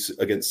United,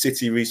 against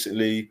City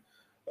recently,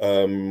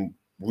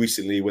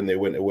 recently when they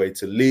went away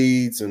to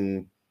Leeds,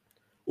 and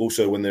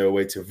also when they were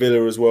away to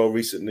Villa as well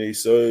recently.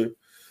 So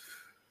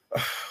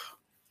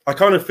I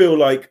kind of feel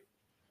like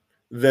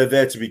they're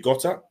there to be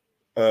got at.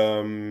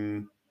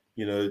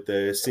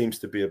 There seems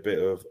to be a bit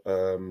of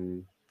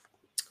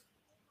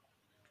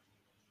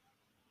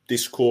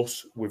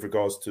discourse with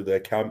regards to their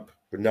camp.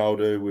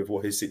 Ronaldo, with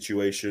what his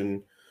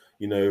situation,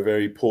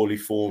 very poorly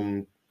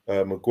formed.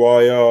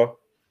 Maguire,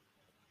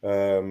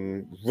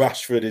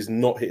 Rashford is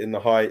not hitting the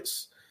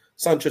heights.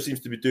 Sancho seems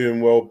to be doing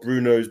well.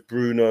 Bruno's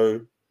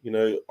Bruno.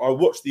 I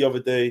watched the other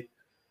day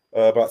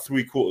about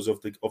 3/4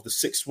 of the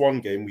 6-1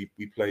 game we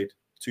played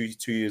two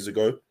years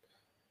ago,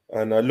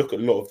 and I look at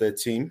a lot of their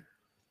team.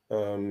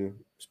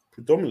 It's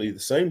predominantly the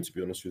same, to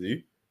be honest with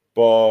you,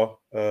 bar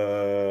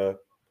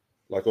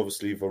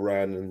obviously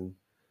Varane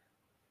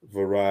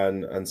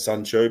and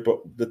Sancho,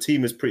 but the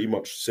team is pretty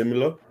much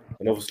similar,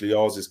 and obviously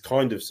ours is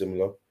kind of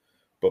similar.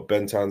 But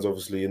Bentan's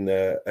obviously in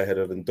there ahead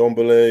of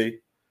Ndombele.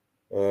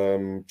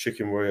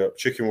 Chicken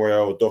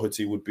Royale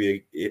Doherty would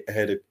be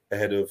ahead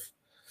of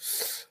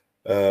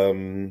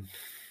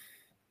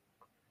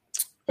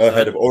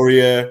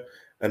Aurier,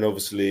 and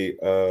obviously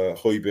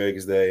Højbjerg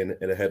is there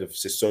and ahead of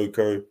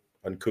Sissoko,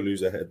 and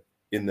Kulu's ahead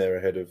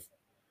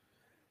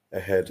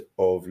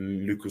of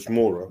Lucas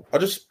Moura. I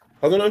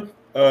don't know.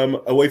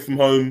 Away from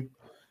home,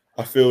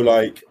 I feel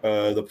like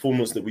the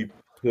performance that we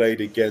played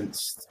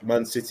against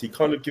Man City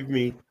kind of give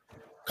me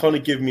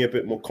a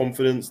bit more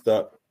confidence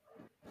that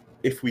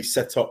if we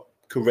set up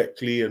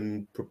correctly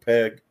and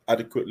prepare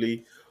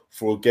adequately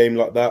for a game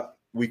like that,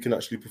 we can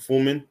actually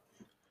perform in.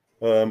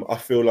 I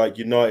feel like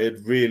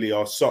United really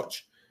are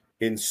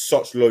in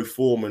such low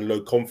form and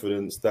low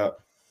confidence that,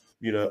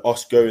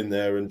 us going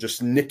there and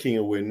just nicking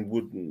a win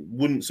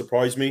wouldn't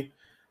surprise me.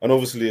 And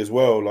obviously as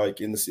well,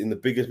 like in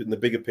the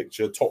bigger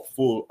picture, top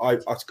four,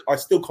 I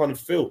still kind of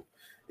feel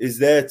is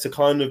there to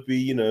kind of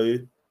be,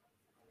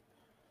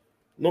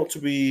 not to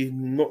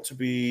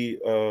be.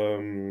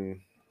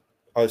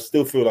 I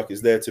still feel like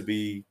it's there to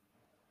be,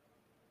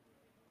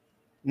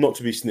 not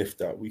to be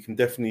sniffed at. We can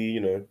definitely,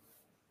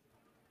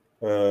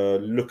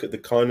 look at the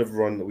kind of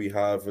run that we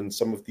have and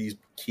some of these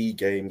key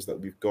games that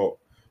we've got.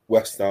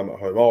 West Ham at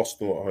home,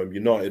 Arsenal at home,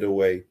 United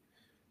away.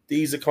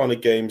 These are kind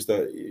of games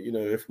that,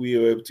 if we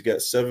were able to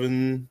get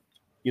 7,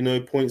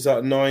 points out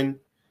of 9,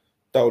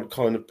 that would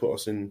kind of put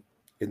us in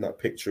that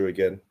picture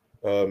again.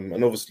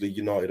 And obviously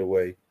United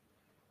away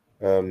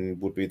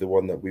would be the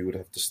one that we would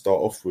have to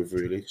start off with,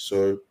 really.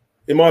 So,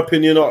 in my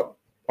opinion, I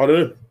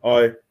don't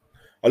know.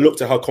 I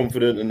looked at how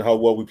confident and how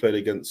well we played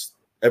against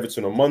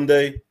Everton on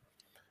Monday,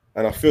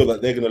 and I feel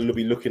that they're going to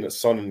be looking at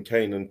Son and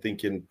Kane and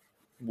thinking,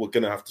 we're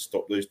going to have to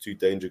stop those two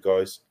danger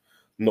guys,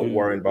 not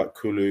worrying about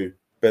Kulu.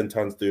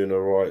 Bentan's doing all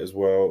right as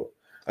well.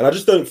 And I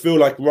just don't feel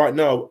like right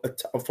now,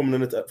 from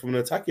an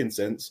attacking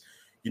sense,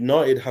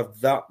 United have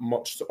that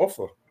much to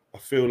offer. I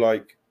feel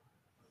like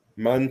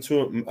man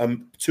to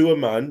a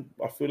man,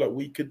 I feel like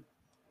we could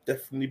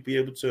definitely be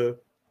able to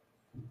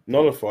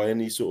nullify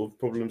any sort of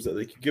problems that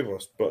they could give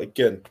us. But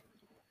again,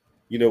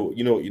 you know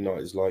what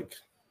United's like.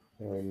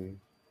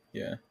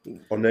 Yeah.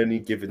 On any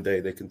given day,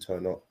 they can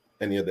turn up.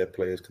 Any of their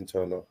players can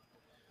turn up.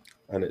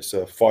 And it's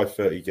a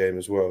 5:30 game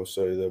as well,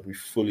 so they'll be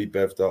fully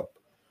bevved up.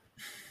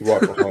 Right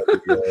behind.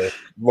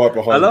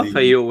 I love how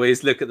you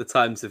always look at the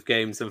times of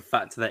games and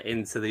factor that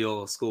into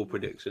your score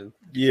prediction.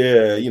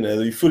 Yeah,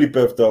 they'll be fully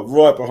bevved up,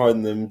 right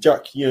behind them.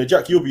 Jack,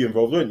 you'll be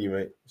involved, won't you,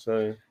 mate?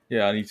 So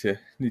yeah, I need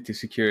to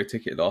secure a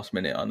ticket last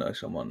minute. I know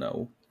someone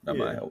that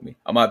might help me.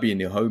 I might be in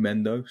the home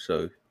end though,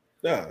 so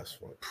yeah, that's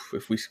fine.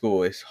 If we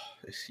score, it's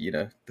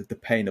the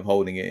pain of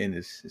holding it in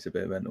is a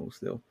bit mental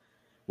still.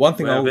 One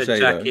thing I will say,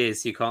 Jack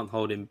is you can't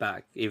hold him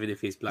back, even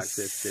if he's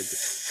blacklisted.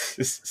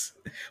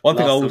 One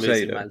thing I will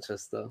say, though,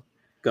 Manchester.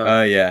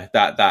 Yeah,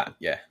 that.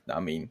 I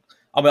mean,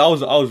 I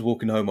was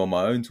walking home on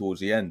my own towards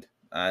the end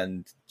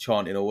and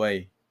chanting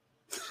away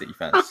City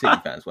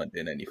fans weren't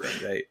doing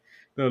anything.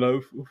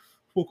 No,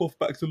 fuck off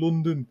back to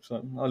London.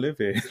 So I live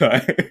here.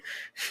 Like,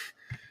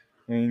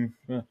 I mean,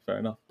 yeah, fair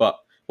enough. But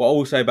what I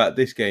will say about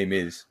this game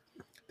is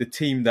the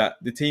team that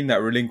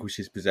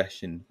relinquishes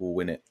possession will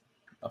win it.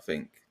 I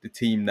think the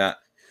team that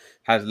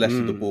has less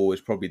of the ball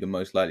is probably the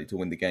most likely to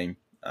win the game,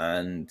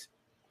 and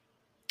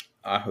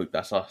I hope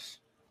that's us.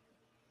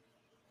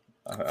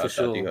 I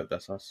do hope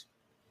that's us.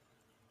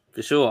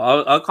 For sure.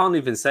 I can't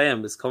even say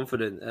I'm as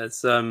confident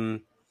as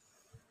either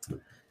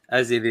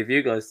of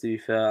you guys, to be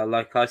fair.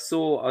 Like,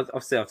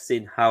 obviously I've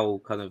seen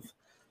how kind of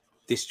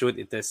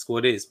disjointed their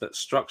squad is, but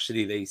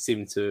structurally they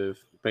seem to have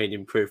made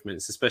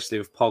improvements, especially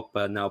with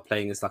Pogba now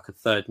playing as like a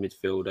third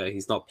midfielder.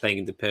 He's not playing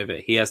in the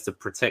pivot. He has the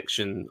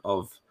protection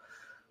of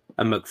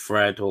a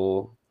McFred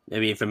or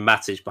maybe even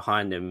Matic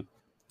behind him.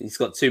 He's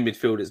got two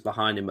midfielders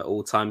behind him at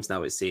all times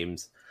now, it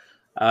seems.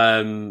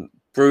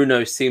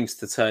 Bruno seems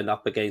to turn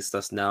up against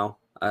us now.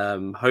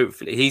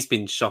 Hopefully, he's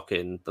been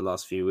shocking the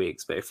last few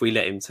weeks, but if we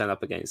let him turn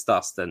up against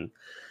us, then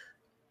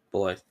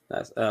boy,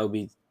 that'll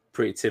be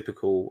pretty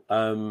typical.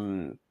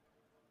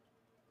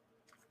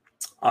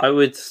 I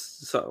would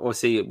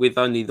obviously, with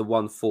only the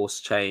one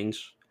forced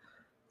change,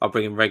 I'll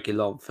bring in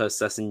Reguilon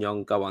first.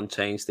 Sessegnon go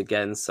unchanged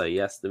again. So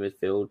yes, the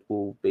midfield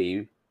will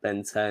be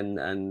Ben 10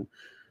 and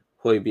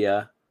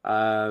Højbjerg.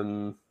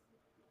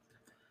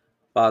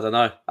 But I don't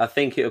know. I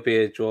think it'll be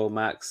a draw,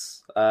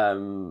 Max.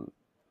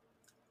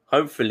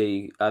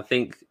 Hopefully, I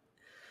think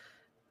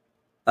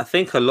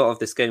a lot of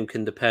this game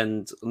can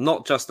depend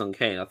not just on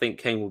Kane. I think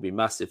Kane will be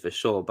massive for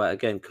sure. But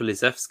again,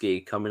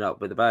 Kulusevski coming up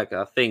with the bag.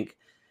 I think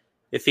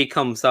if he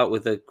comes out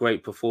with a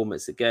great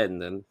performance again,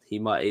 then he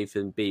might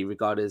even be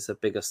regarded as a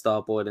bigger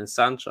star boy than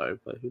Sancho.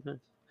 But who knows?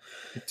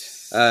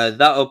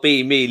 That'll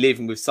be me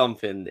leaving with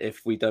something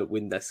if we don't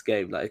win this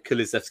game. Like if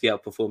Kulusevski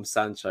outperforms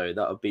Sancho,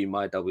 that'll be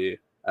my W.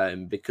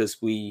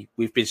 Because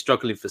we've been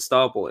struggling for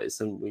star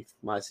boys and we've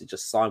managed to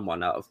just sign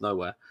one out of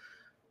nowhere.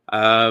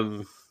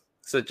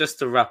 So just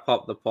to wrap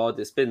up the pod,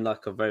 it's been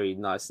like a very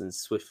nice and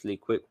swiftly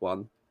quick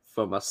one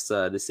from us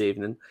this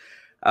evening.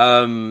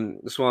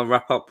 Just want to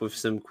wrap up with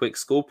some quick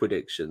score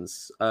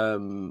predictions.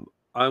 I'm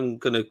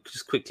going to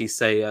just quickly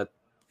say a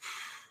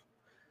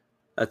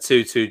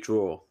 2-2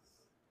 draw.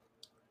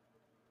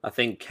 I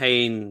think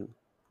Kane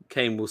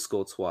will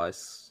score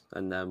twice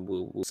and then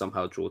we'll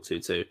somehow draw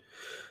 2-2.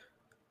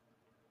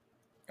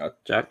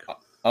 Jack?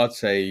 I'd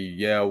say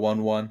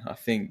 1-1. I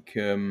think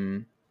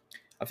Man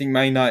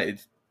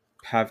United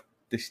have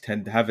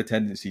a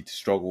tendency to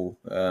struggle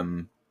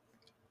when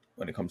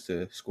it comes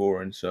to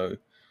scoring. So,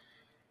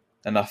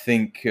 and I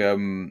think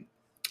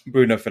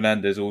Bruno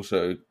Fernandes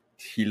also,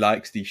 he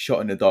likes the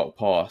shot in the dark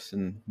pass,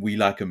 and we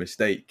like a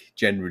mistake,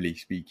 generally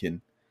speaking.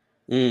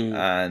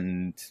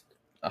 And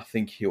I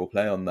think he'll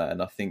play on that,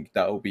 and I think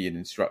that will be an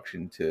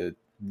instruction to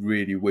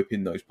really whip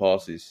in those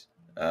passes.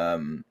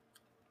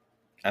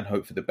 And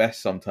hope for the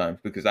best sometimes,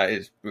 because that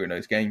is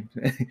Bruno's game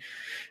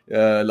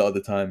a lot of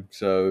the time.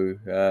 So,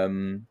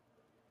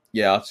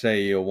 I'd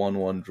say a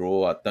 1-1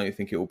 draw. I don't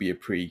think it will be a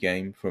pretty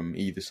game from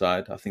either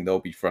side. I think there'll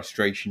be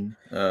frustration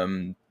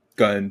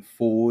going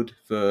forward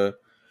for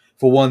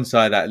one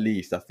side at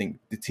least. I think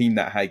the team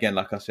that, again,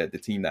 like I said, the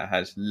team that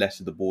has less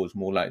of the ball is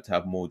more likely to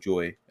have more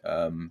joy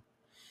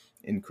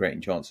in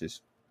creating chances.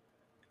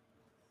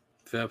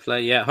 Fair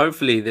play. Yeah,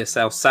 hopefully this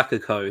El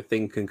Sakako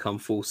thing can come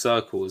full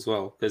circle as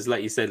well. Because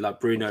like you said, like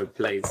Bruno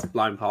plays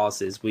blind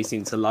passes. We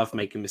seem to love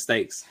making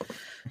mistakes.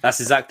 That's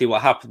exactly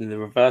what happened in the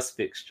reverse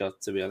fixture,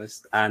 to be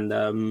honest.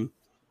 And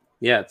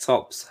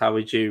Tops, how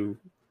would you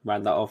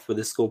round that off with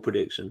a score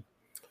prediction?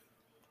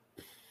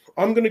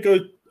 I'm gonna go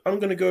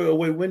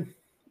away win.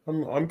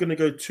 I'm gonna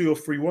go 2 or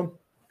 3-1.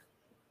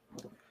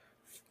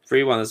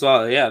 3-1 as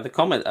well. Yeah, the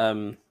comment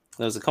there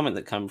was a comment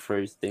that came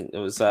through, I think it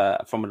was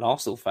from an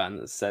Arsenal fan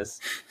that says,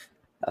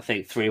 I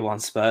think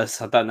 3-1 Spurs.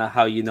 I don't know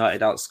how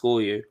United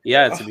outscore you.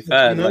 Yeah, to be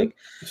fair,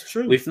 it's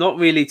true. We've not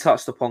really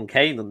touched upon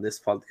Kane on this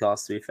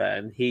podcast, to be fair,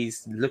 and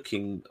he's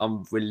looking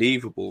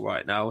unbelievable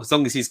right now. As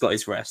long as he's got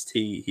his rest,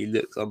 he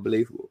looks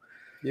unbelievable.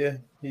 Yeah,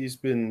 he's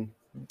been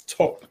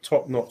top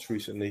notch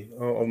recently.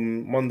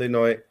 On Monday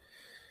night,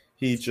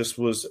 he just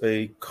was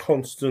a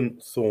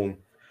constant thorn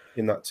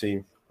in that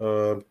team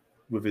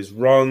with his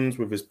runs,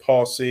 with his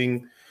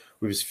passing,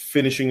 with his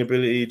finishing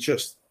ability.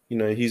 Just,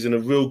 he's in a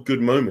real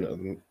good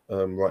moment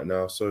right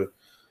now. So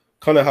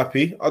kind of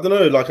happy. I don't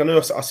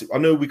know. I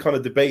know we kind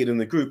of debated in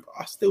the group.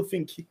 I still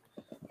think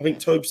I think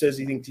Tobe says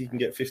he thinks he can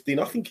get 15.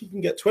 I think he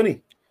can get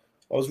 20.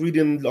 I was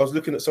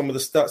looking at some of the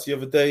stats the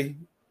other day.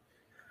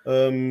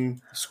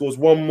 Scores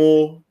one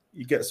more.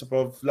 He gets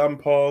above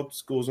Lampard.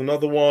 Scores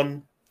another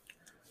one.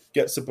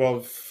 Gets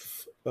above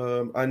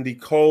Andy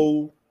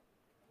Cole.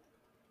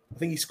 I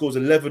think he scores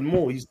 11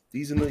 more. He's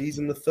in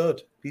the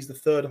third. He's the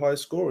third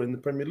highest scorer in the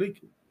Premier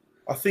League.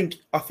 I think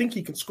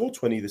he can score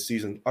 20 this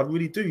season. I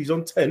really do. He's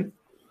on 10.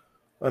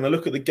 And I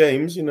look at the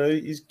games,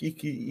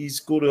 he's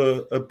scored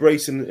a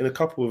brace in a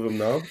couple of them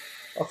now.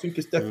 I think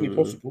it's definitely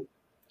possible.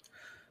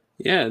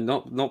 Yeah,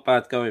 not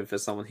bad going for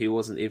someone who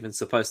wasn't even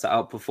supposed to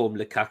outperform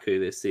Lukaku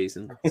this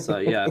season. So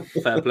yeah,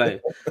 fair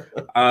play.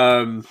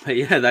 But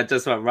yeah, that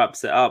just about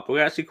wraps it up.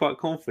 We're actually quite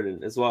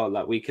confident as well.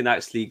 Like we can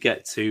actually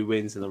get 2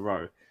 wins in a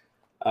row.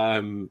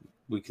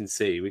 We can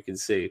see.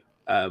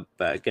 But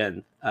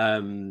again,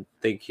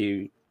 thank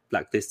you,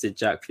 Blacklisted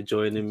Jack, for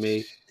joining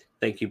me.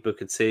 Thank you,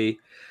 Booker T.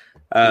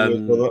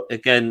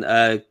 Again,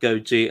 go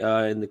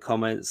Jeter in the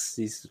comments.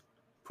 He's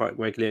quite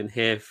regular in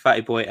here.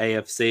 Fatty Boy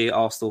AFC,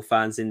 Arsenal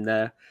fans in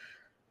there.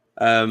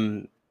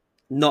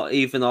 Not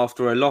even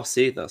after a loss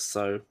either.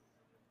 So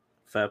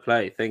fair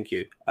play. Thank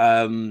you.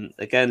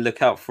 Again,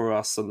 look out for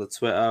us on the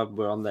Twitter.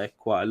 We're on there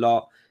quite a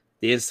lot.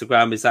 The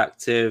Instagram is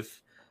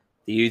active.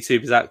 The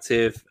YouTube is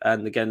active.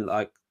 And again,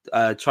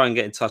 try and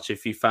get in touch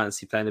if you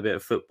fancy playing a bit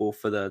of football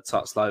for the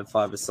Touchline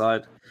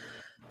 5-a-side.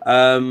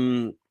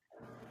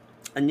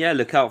 And yeah,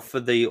 look out for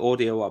the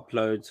audio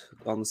upload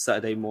on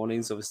Saturday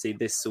mornings. Obviously,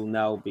 this will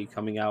now be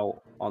coming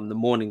out on the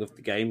morning of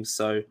the game.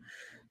 So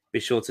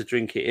be sure to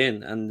drink it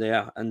in. And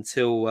yeah,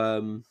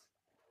 until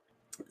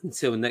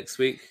next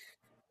week,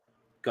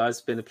 guys,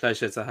 it's been a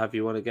pleasure to have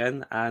you on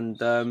again. And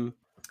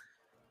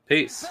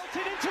peace.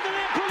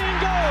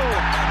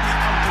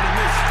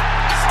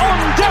 On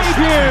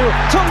debut,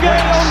 Tunge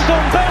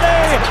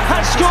Ndombele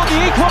has scored the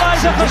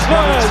equaliser for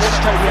Spurs.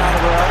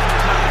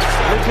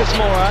 Lucas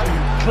Moura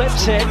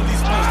clips it.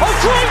 Oh,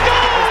 great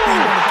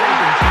goal!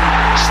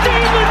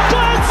 Stephen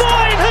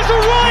Bergwijn has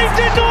arrived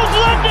in North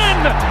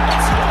London.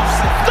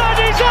 That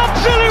is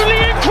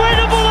absolutely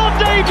incredible on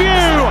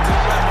debut.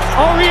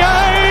 Oh,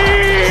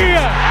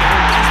 yay!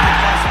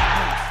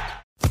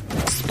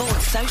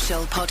 Sports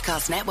Social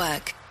Podcast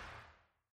Network.